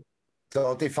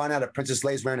 Don't they find out that Princess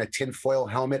Leia's wearing a tinfoil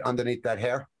helmet underneath that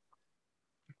hair?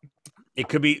 It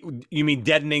could be, you mean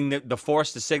deadening the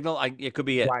Force, the signal? It could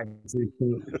be it. Right.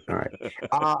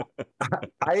 All right.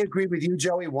 I agree with you,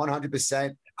 Joey,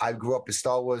 100%. I grew up a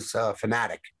Star Wars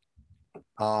fanatic.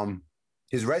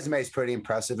 His resume is pretty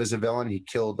impressive as a villain. He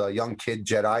killed young kid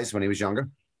Jedis when he was younger.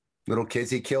 Little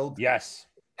kids he killed. Yes.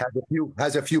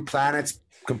 Has a few planets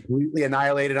completely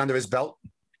annihilated under his belt.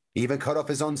 He even cut off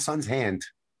his own son's hand.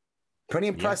 Pretty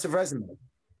impressive resume.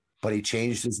 But he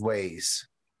changed his ways.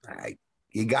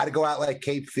 You got to go out like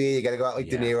Cape Fear. You got to go out like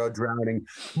De Niro drowning.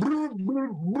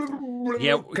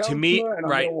 Yeah, to me,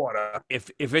 right.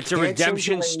 If it's a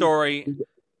redemption story,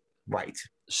 right.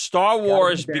 Star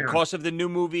Wars, because of the new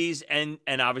movies and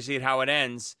obviously how it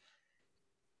ends,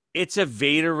 it's a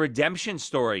Vader redemption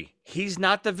story. He's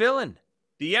not the villain.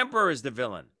 The Emperor is the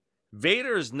villain.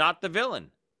 Vader is not the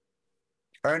villain.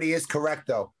 Ernie is correct,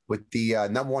 though. With the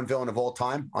number 1 villain of all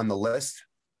time on the list,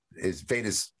 is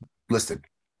Vader's listed.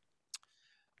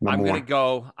 I'm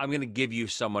going to give you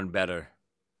someone better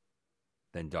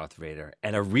than Darth Vader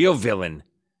and a real villain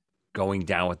going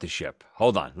down with the ship.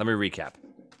 Hold on. Let me recap.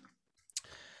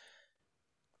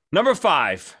 Number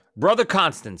 5, Brother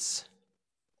Constance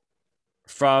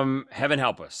from Heaven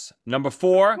Help Us. Number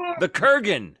 4, the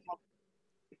Kurgan.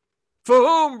 For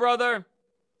whom, brother?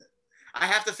 I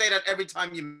have to say that every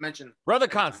time you mention. Brother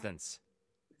Constance.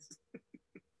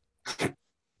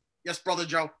 Yes, Brother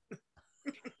Joe.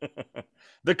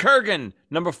 The Kurgan,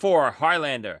 number 4,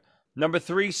 Highlander. Number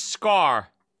 3, Scar.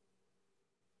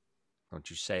 Don't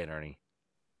you say it, Ernie.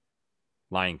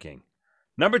 Lion King.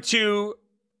 Number 2,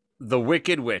 The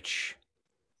Wicked Witch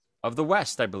of the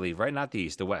West, I believe, right? Not the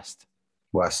East, the West.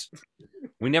 West.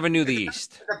 We never knew the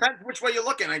East. Depends which way you're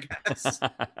looking, I guess.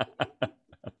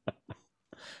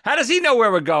 How does he know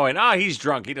where we're going? Ah, he's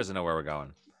drunk. He doesn't know where we're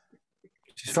going.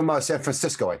 She's from San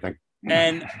Francisco, I think.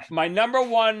 And my number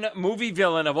 1 movie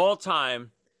villain of all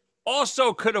time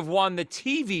also could have won the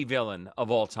TV villain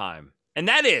of all time. And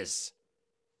that is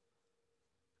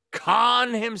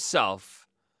Khan himself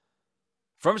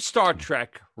from Star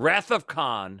Trek, Wrath of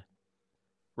Khan,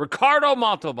 Ricardo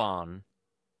Montalban.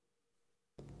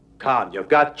 Khan, you've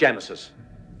got Genesis,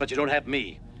 but you don't have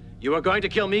me. You are going to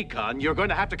kill me, Khan. You're going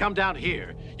to have to come down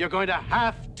here. You're going to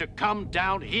have to come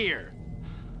down here.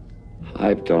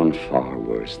 I've done far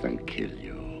worse than kill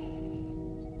you.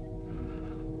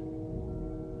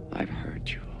 I've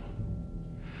hurt you.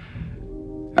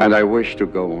 And I wish to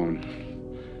go on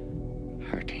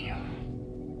hurting you.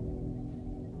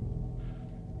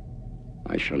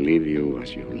 I shall leave you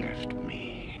as you left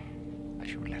me,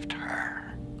 as you left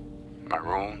her,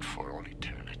 marooned for all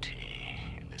eternity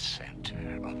in the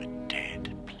center of a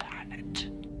dead planet.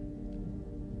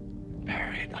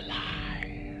 Buried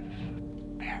alive.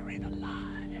 Buried alive.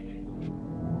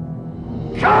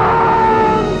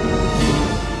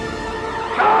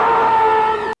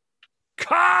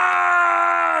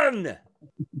 Khan!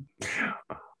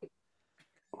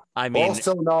 I mean,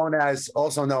 also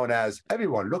known as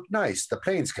everyone look nice. The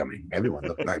plane's coming. Everyone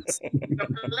look nice.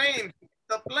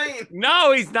 The plane.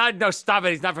 No, he's not. No, stop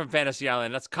it. He's not from Fantasy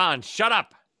Island. That's Khan. Shut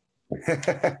up.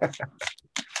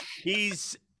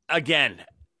 He's, again,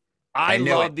 I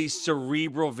love these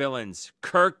cerebral villains.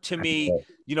 Kirk, to me,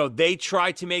 you know, they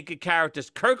try to make it characters.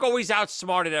 Kirk always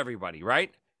outsmarted everybody,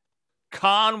 right?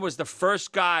 Khan was the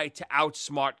first guy to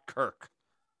outsmart Kirk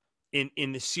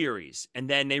in the series. And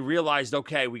then they realized,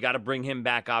 okay, we got to bring him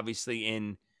back, obviously,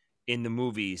 in the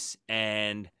movies.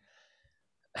 And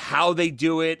how they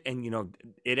do it, and, you know,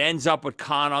 it ends up with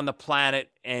Khan on the planet,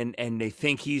 and they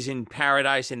think he's in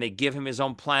paradise, and they give him his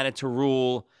own planet to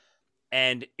rule.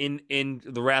 And in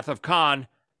the Wrath of Khan,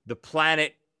 the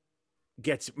planet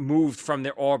gets moved from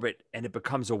their orbit, and it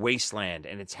becomes a wasteland.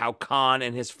 And it's how Khan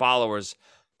and his followers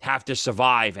have to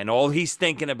survive. And all he's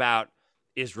thinking about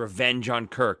is revenge on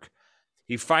Kirk.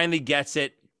 He finally gets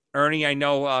it. Ernie, I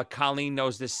know Colleen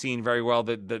knows this scene very well.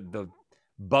 The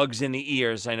bugs in the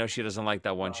ears. I know she doesn't like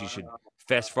that one. She should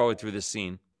fast forward through this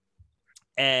scene.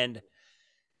 And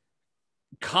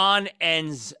Khan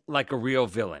ends like a real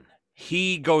villain.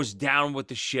 He goes down with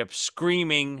the ship,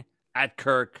 screaming at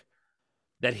Kirk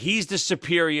that he's the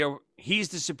superior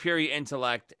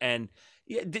intellect. And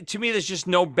to me, there's just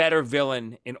no better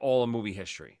villain in all of movie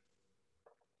history.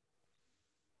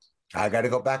 I got to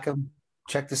go back and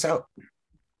check this out.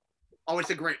 Oh, it's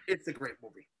a great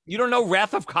movie. You don't know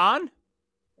Wrath of Khan?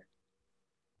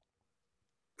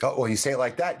 Oh, well, you say it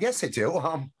like that? Yes, I do.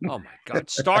 Oh my God!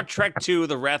 Star Trek II: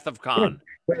 The Wrath of Khan.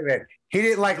 Wait a minute. He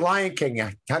didn't like Lion King.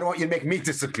 I don't want you to make me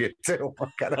disappear too.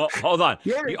 Oh, hold on.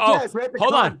 Yeah, yes,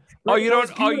 hold on. Oh, you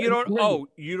don't. Oh,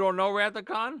 you don't know Wrath of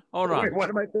Khan? Hold on. One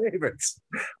of my favorites.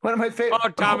 One of my favorites. Oh,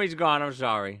 Tommy's gone. I'm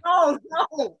sorry.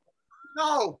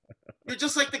 No. You're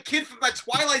just like the kid from that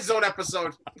Twilight Zone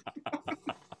episode.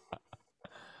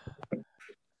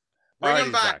 Bring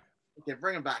him back. Okay,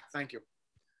 bring him back. Thank you.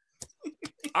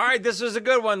 All right, this was a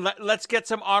good one. Let's get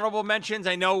some honorable mentions.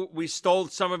 I know we stole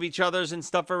some of each other's and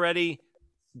stuff already.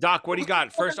 Doc, what do you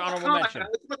got? First honorable mention.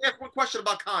 Let's ask one question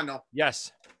about Khan, though.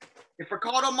 Yes. If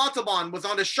Ricardo Montalban was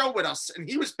on the show with us and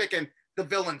he was picking the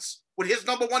villains, would his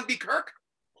number 1 be Kirk?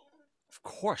 Of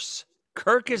course.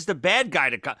 Kirk is the bad guy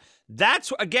to come.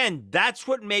 That's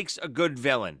what makes a good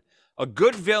villain. A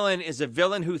good villain is a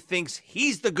villain who thinks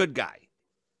he's the good guy.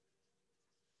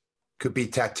 Could be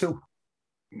Tattoo.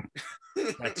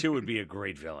 Tattoo would be a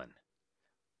great villain.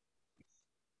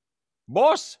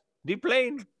 Boss, the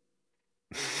plane.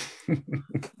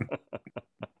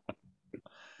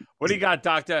 What do you got,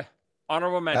 Doctor?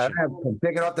 Honorable mention. I'm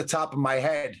thinking off the top of my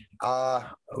head.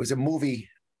 It was a movie.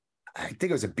 I think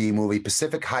it was a B movie.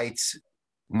 Pacific Heights.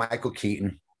 Michael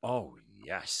Keaton. Oh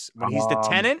yes, when he's the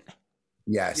tenant.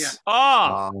 Yes. Yeah.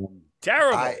 Oh,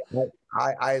 terrible.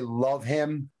 I love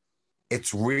him.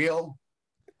 It's real.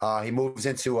 He moves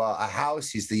into a house.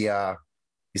 He's the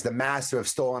master of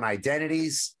stolen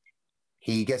identities.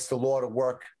 He gets the law to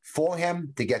work for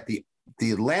him to get the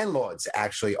landlords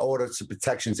actually order some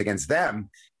protections against them.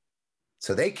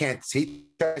 So they can't. He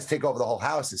tries to take over the whole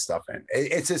house and stuff. And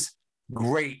it's this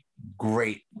great,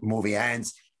 great movie. And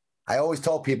I always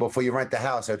told people before you rent the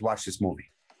house, I'd watch this movie.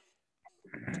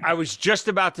 I was just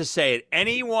about to say it.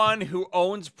 Anyone who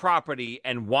owns property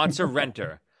and wants a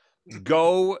renter,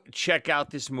 go check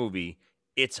out this movie.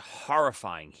 It's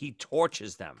horrifying. He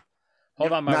tortures them.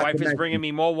 Hold on, my wife is bringing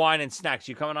me more wine and snacks.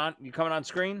 You coming on? You coming on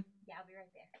screen? Yeah, I'll be right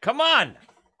there. Come on.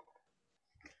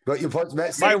 But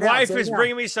My wife is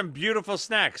bringing me some beautiful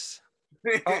snacks.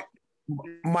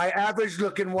 My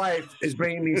average-looking wife is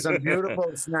bringing me some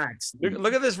beautiful snacks.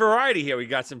 Look at this variety here. We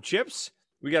got some chips.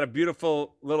 We got a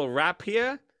beautiful little wrap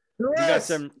here. We got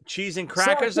some cheese and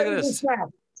crackers. Look at this.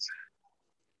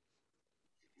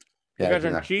 We got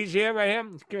some cheese here, right here.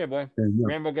 Come here, boy.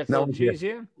 Rambo gets some cheese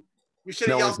here. You should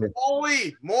have yelled,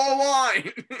 "Holy, more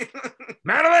wine!"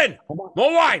 Madeline,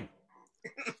 more wine.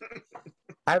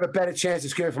 I have a better chance of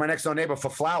screaming for my next door neighbor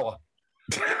for flour.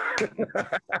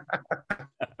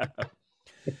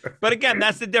 But again,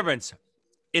 that's the difference.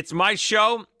 It's my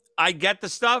show. I get the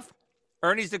stuff.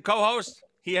 Ernie's the co-host.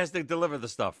 He has to deliver the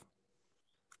stuff.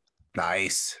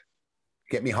 Nice.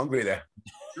 Get me hungry there.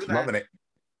 Loving it.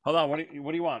 Hold on. What do you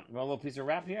want? You want a little piece of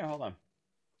wrap here? Hold on.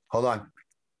 Hold on.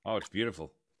 Oh, it's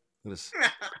beautiful. Look at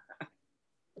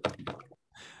this.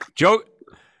 Joe,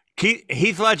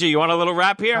 Heath Ledger, you want a little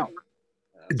wrap here?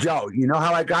 Joe, you know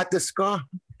how I got this scar?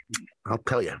 I'll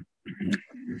tell you.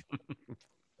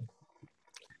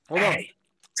 Hey,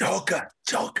 Joker,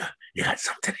 you got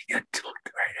something in your tooth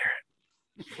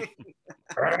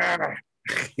right here.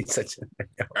 He's such a...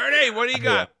 Ernie, what do you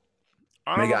got?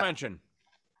 Honorable got? mention.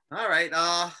 All right.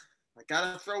 I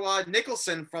gotta throw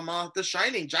Nicholson from The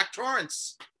Shining, Jack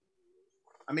Torrance.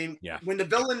 I mean, when the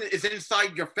villain is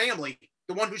inside your family,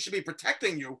 the one who should be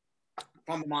protecting you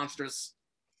from the monsters,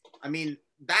 I mean,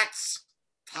 that's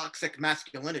toxic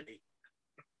masculinity.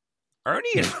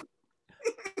 Ernie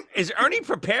is Ernie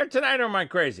prepared tonight, or am I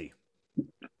crazy?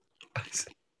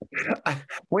 I'm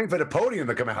waiting for the podium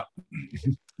to come out.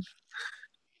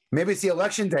 Maybe it's the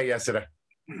election day yesterday.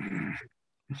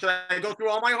 Should I go through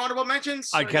all my honorable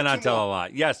mentions? I cannot tell a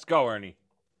lot. Yes, go, Ernie.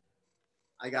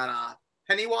 I got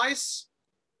Pennywise.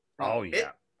 Oh, yeah. It.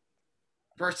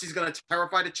 First, he's going to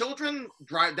terrify the children,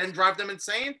 then drive them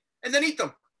insane, and then eat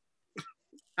them.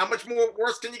 How much more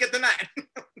worse can you get than that?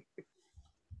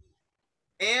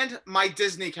 And my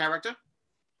Disney character,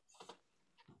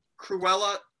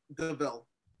 Cruella de Vil.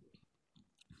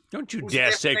 Don't you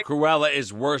dare say Cruella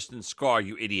is worse than Scar,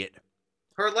 you idiot.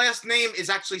 Her last name is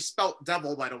actually spelt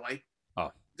devil, by the way.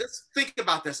 Oh. Just think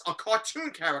about this. A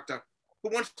cartoon character who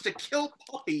wants to kill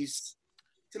puppies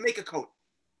to make a coat.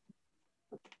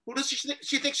 Who does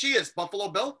she think she is? Buffalo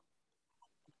Bill?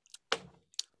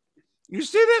 You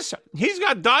see this? He's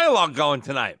got dialogue going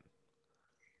tonight.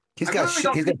 He's got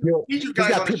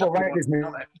people writing his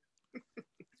material.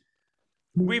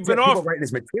 We've been off writing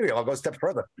his material. I'll go a step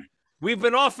further. We've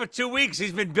been off for 2 weeks.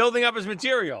 He's been building up his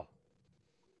material.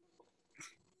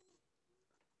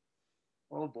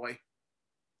 Oh boy,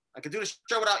 I could do this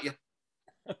show without you.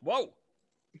 Whoa.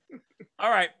 All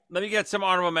right, let me get some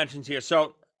honorable mentions here.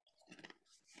 So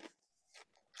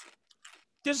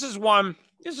this is an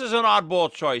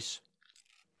oddball choice.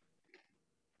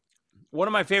 One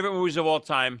of my favorite movies of all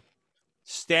time,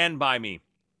 Stand By Me.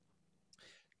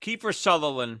 Kiefer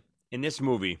Sutherland in this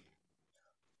movie.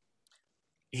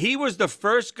 He was the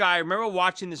first guy. I remember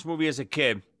watching this movie as a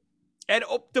kid. And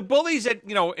the bullies that,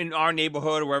 in our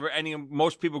neighborhood or wherever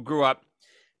most people grew up,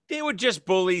 they were just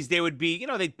bullies. They would be,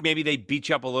 maybe they beat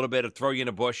you up a little bit or throw you in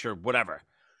a bush or whatever.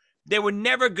 They were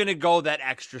never going to go that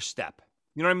extra step.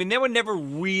 You know what I mean? They were never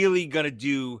really going to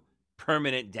do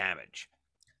permanent damage.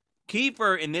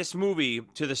 Kiefer in this movie,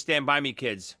 to the Stand By Me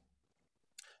kids,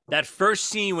 that first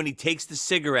scene when he takes the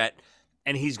cigarette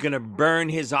and he's going to burn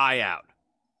his eye out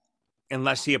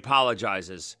unless he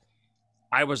apologizes,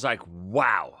 I was like,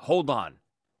 wow, hold on.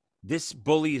 This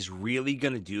bully is really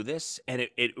going to do this? And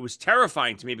it was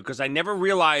terrifying to me because I never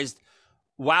realized,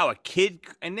 wow, a kid,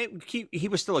 and he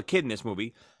was still a kid in this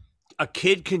movie, a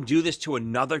kid can do this to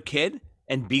another kid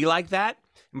and be like that?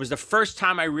 It was the first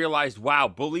time I realized, wow,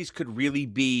 bullies could really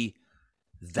be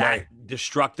that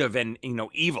destructive and,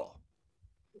 evil.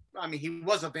 I mean, he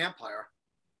was a vampire.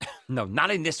 No, not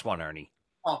in this one, Ernie.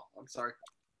 Oh, I'm sorry.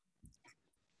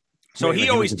 So he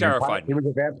always terrified me. He was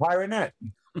a vampire in that.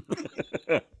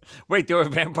 Wait, there were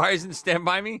vampires in Stand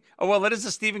By Me? Oh, well, that is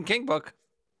a Stephen King book.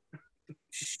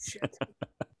 Shit.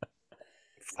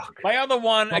 My other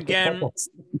one, again,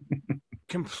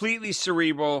 completely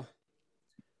cerebral.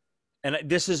 And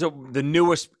this is the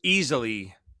newest,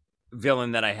 easily,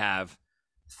 villain that I have,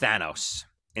 Thanos,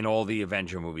 in all the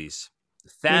Avenger movies.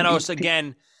 Thanos,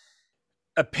 again,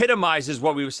 epitomizes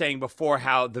what we were saying before,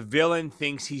 how the villain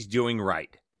thinks he's doing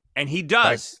right. And he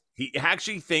does. Right. He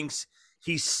actually thinks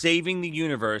he's saving the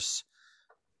universe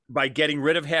by getting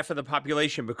rid of half of the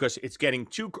population because it's getting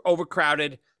too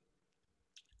overcrowded.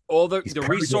 All the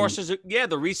resources,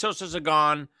 the resources are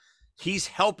gone. He's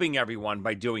helping everyone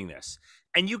by doing this.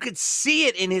 And you could see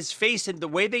it in his face and the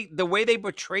way they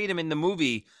portrayed him in the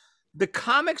movie. The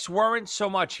comics weren't so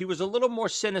much. He was a little more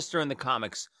sinister in the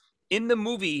comics. In the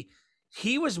movie,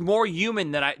 he was more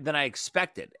human than I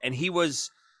expected. And he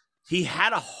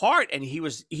had a heart, and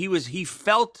he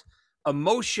felt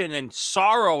emotion and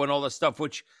sorrow and all that stuff,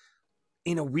 which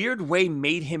in a weird way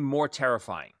made him more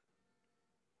terrifying.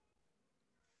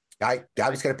 I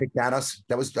was going to pick Thanos.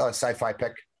 That was a sci-fi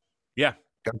pick. Yeah.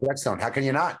 Redstone. How can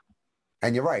you not?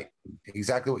 And you're right.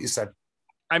 Exactly what you said.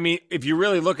 I mean, if you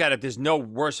really look at it, there's no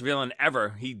worse villain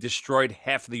ever. He destroyed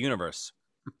half of the universe.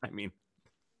 I mean,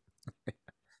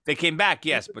 they came back,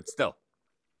 yes, but still.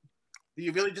 Do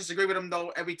you really disagree with him,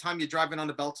 though, every time you're driving on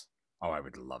the belt? Oh, I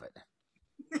would love it.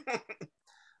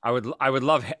 I would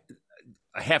love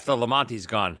half the Lamonti's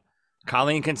gone.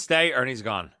 Colleen can stay, Ernie's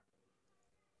gone.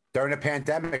 During the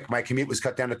pandemic, my commute was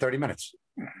cut down to 30 minutes.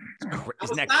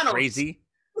 Isn't that crazy?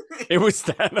 It was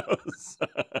Thanos.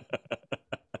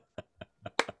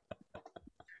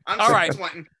 All right.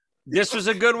 This was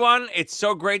a good one. It's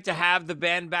so great to have the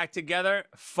band back together.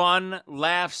 Fun,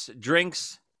 laughs,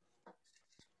 drinks,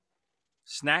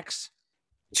 snacks.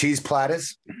 Cheese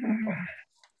platters.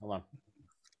 Hold on.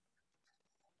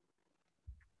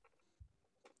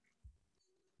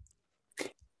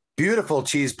 Beautiful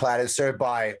cheese platters served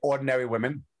by ordinary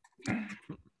women.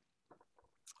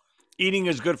 Eating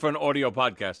is good for an audio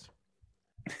podcast.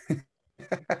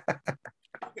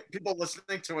 People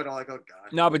listening to it are like, oh,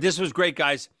 God. No, but this was great,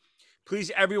 guys.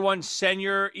 Please, everyone, send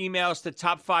your emails to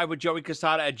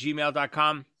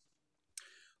top5withjoeycasada@gmail.com.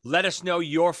 Let us know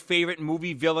your favorite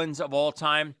movie villains of all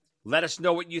time. Let us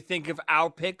know what you think of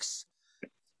our picks.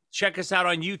 Check us out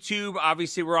on YouTube.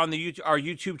 Obviously, we're on our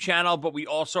YouTube channel, but we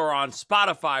also are on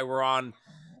Spotify. We're on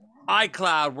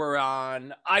iCloud. We're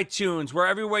on iTunes. We're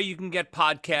everywhere you can get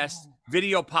podcasts.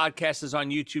 Video podcast is on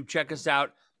YouTube. Check us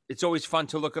out. It's always fun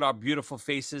to look at our beautiful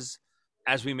faces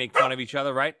as we make fun of each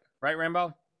other, right? Right,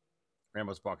 Rambo?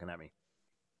 Rambo's barking at me.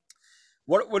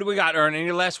 What do we got, Ern?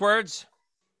 Any last words?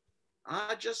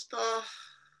 I don't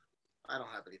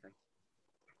have anything.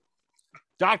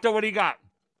 Doctor, what do you got?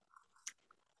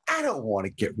 I don't want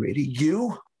to get rid of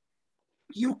you.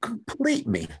 You complete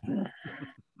me.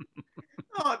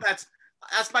 Oh, that's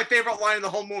my favorite line in the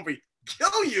whole movie.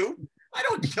 Kill you? I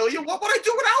don't kill you. What would I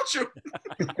do without you?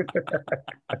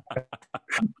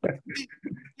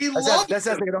 That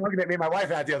sounds like an argument me and my wife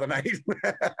had the other night.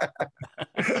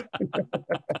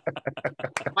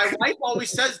 My wife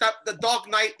always says that The Dark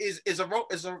Knight is a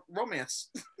romance.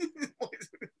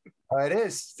 It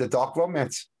is the dark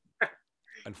romance.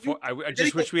 I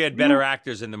just wish we had better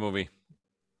actors in the movie.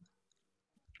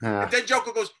 And then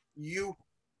Joker goes, "You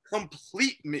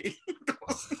complete me."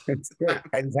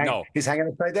 He's hanging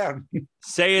upside down.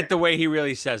 Say it the way he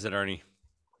really says it, Ernie.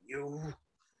 You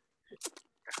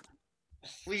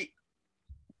complete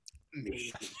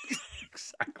me.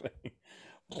 Exactly.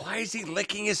 Why is he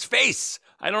licking his face?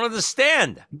 I don't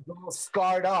understand. He's all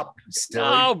scarred up. Still.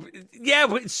 Oh, yeah,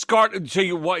 but scarred. So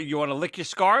you want to lick your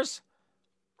scars?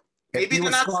 Maybe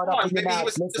they're not scarred.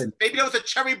 Maybe it was a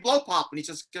cherry blow pop, and he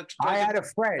just. I had a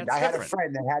friend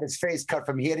that had his face cut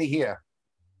from here to here,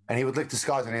 and he would lick the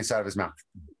scars on the inside of his mouth.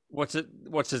 What's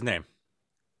his name?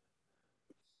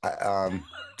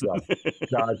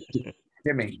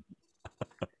 Jimmy.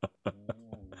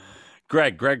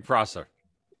 Greg Prosser.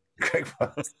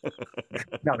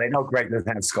 No, they know Greg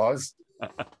doesn't have scars.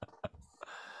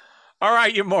 All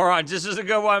right, you morons. This is a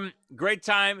good one. Great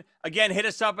time. Again, hit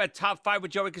us up at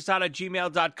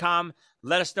top5withjoeycasada@gmail.com.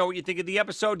 Let us know what you think of the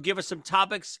episode. Give us some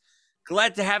topics.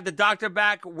 Glad to have the doctor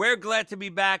back. We're glad to be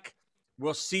back.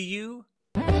 We'll see you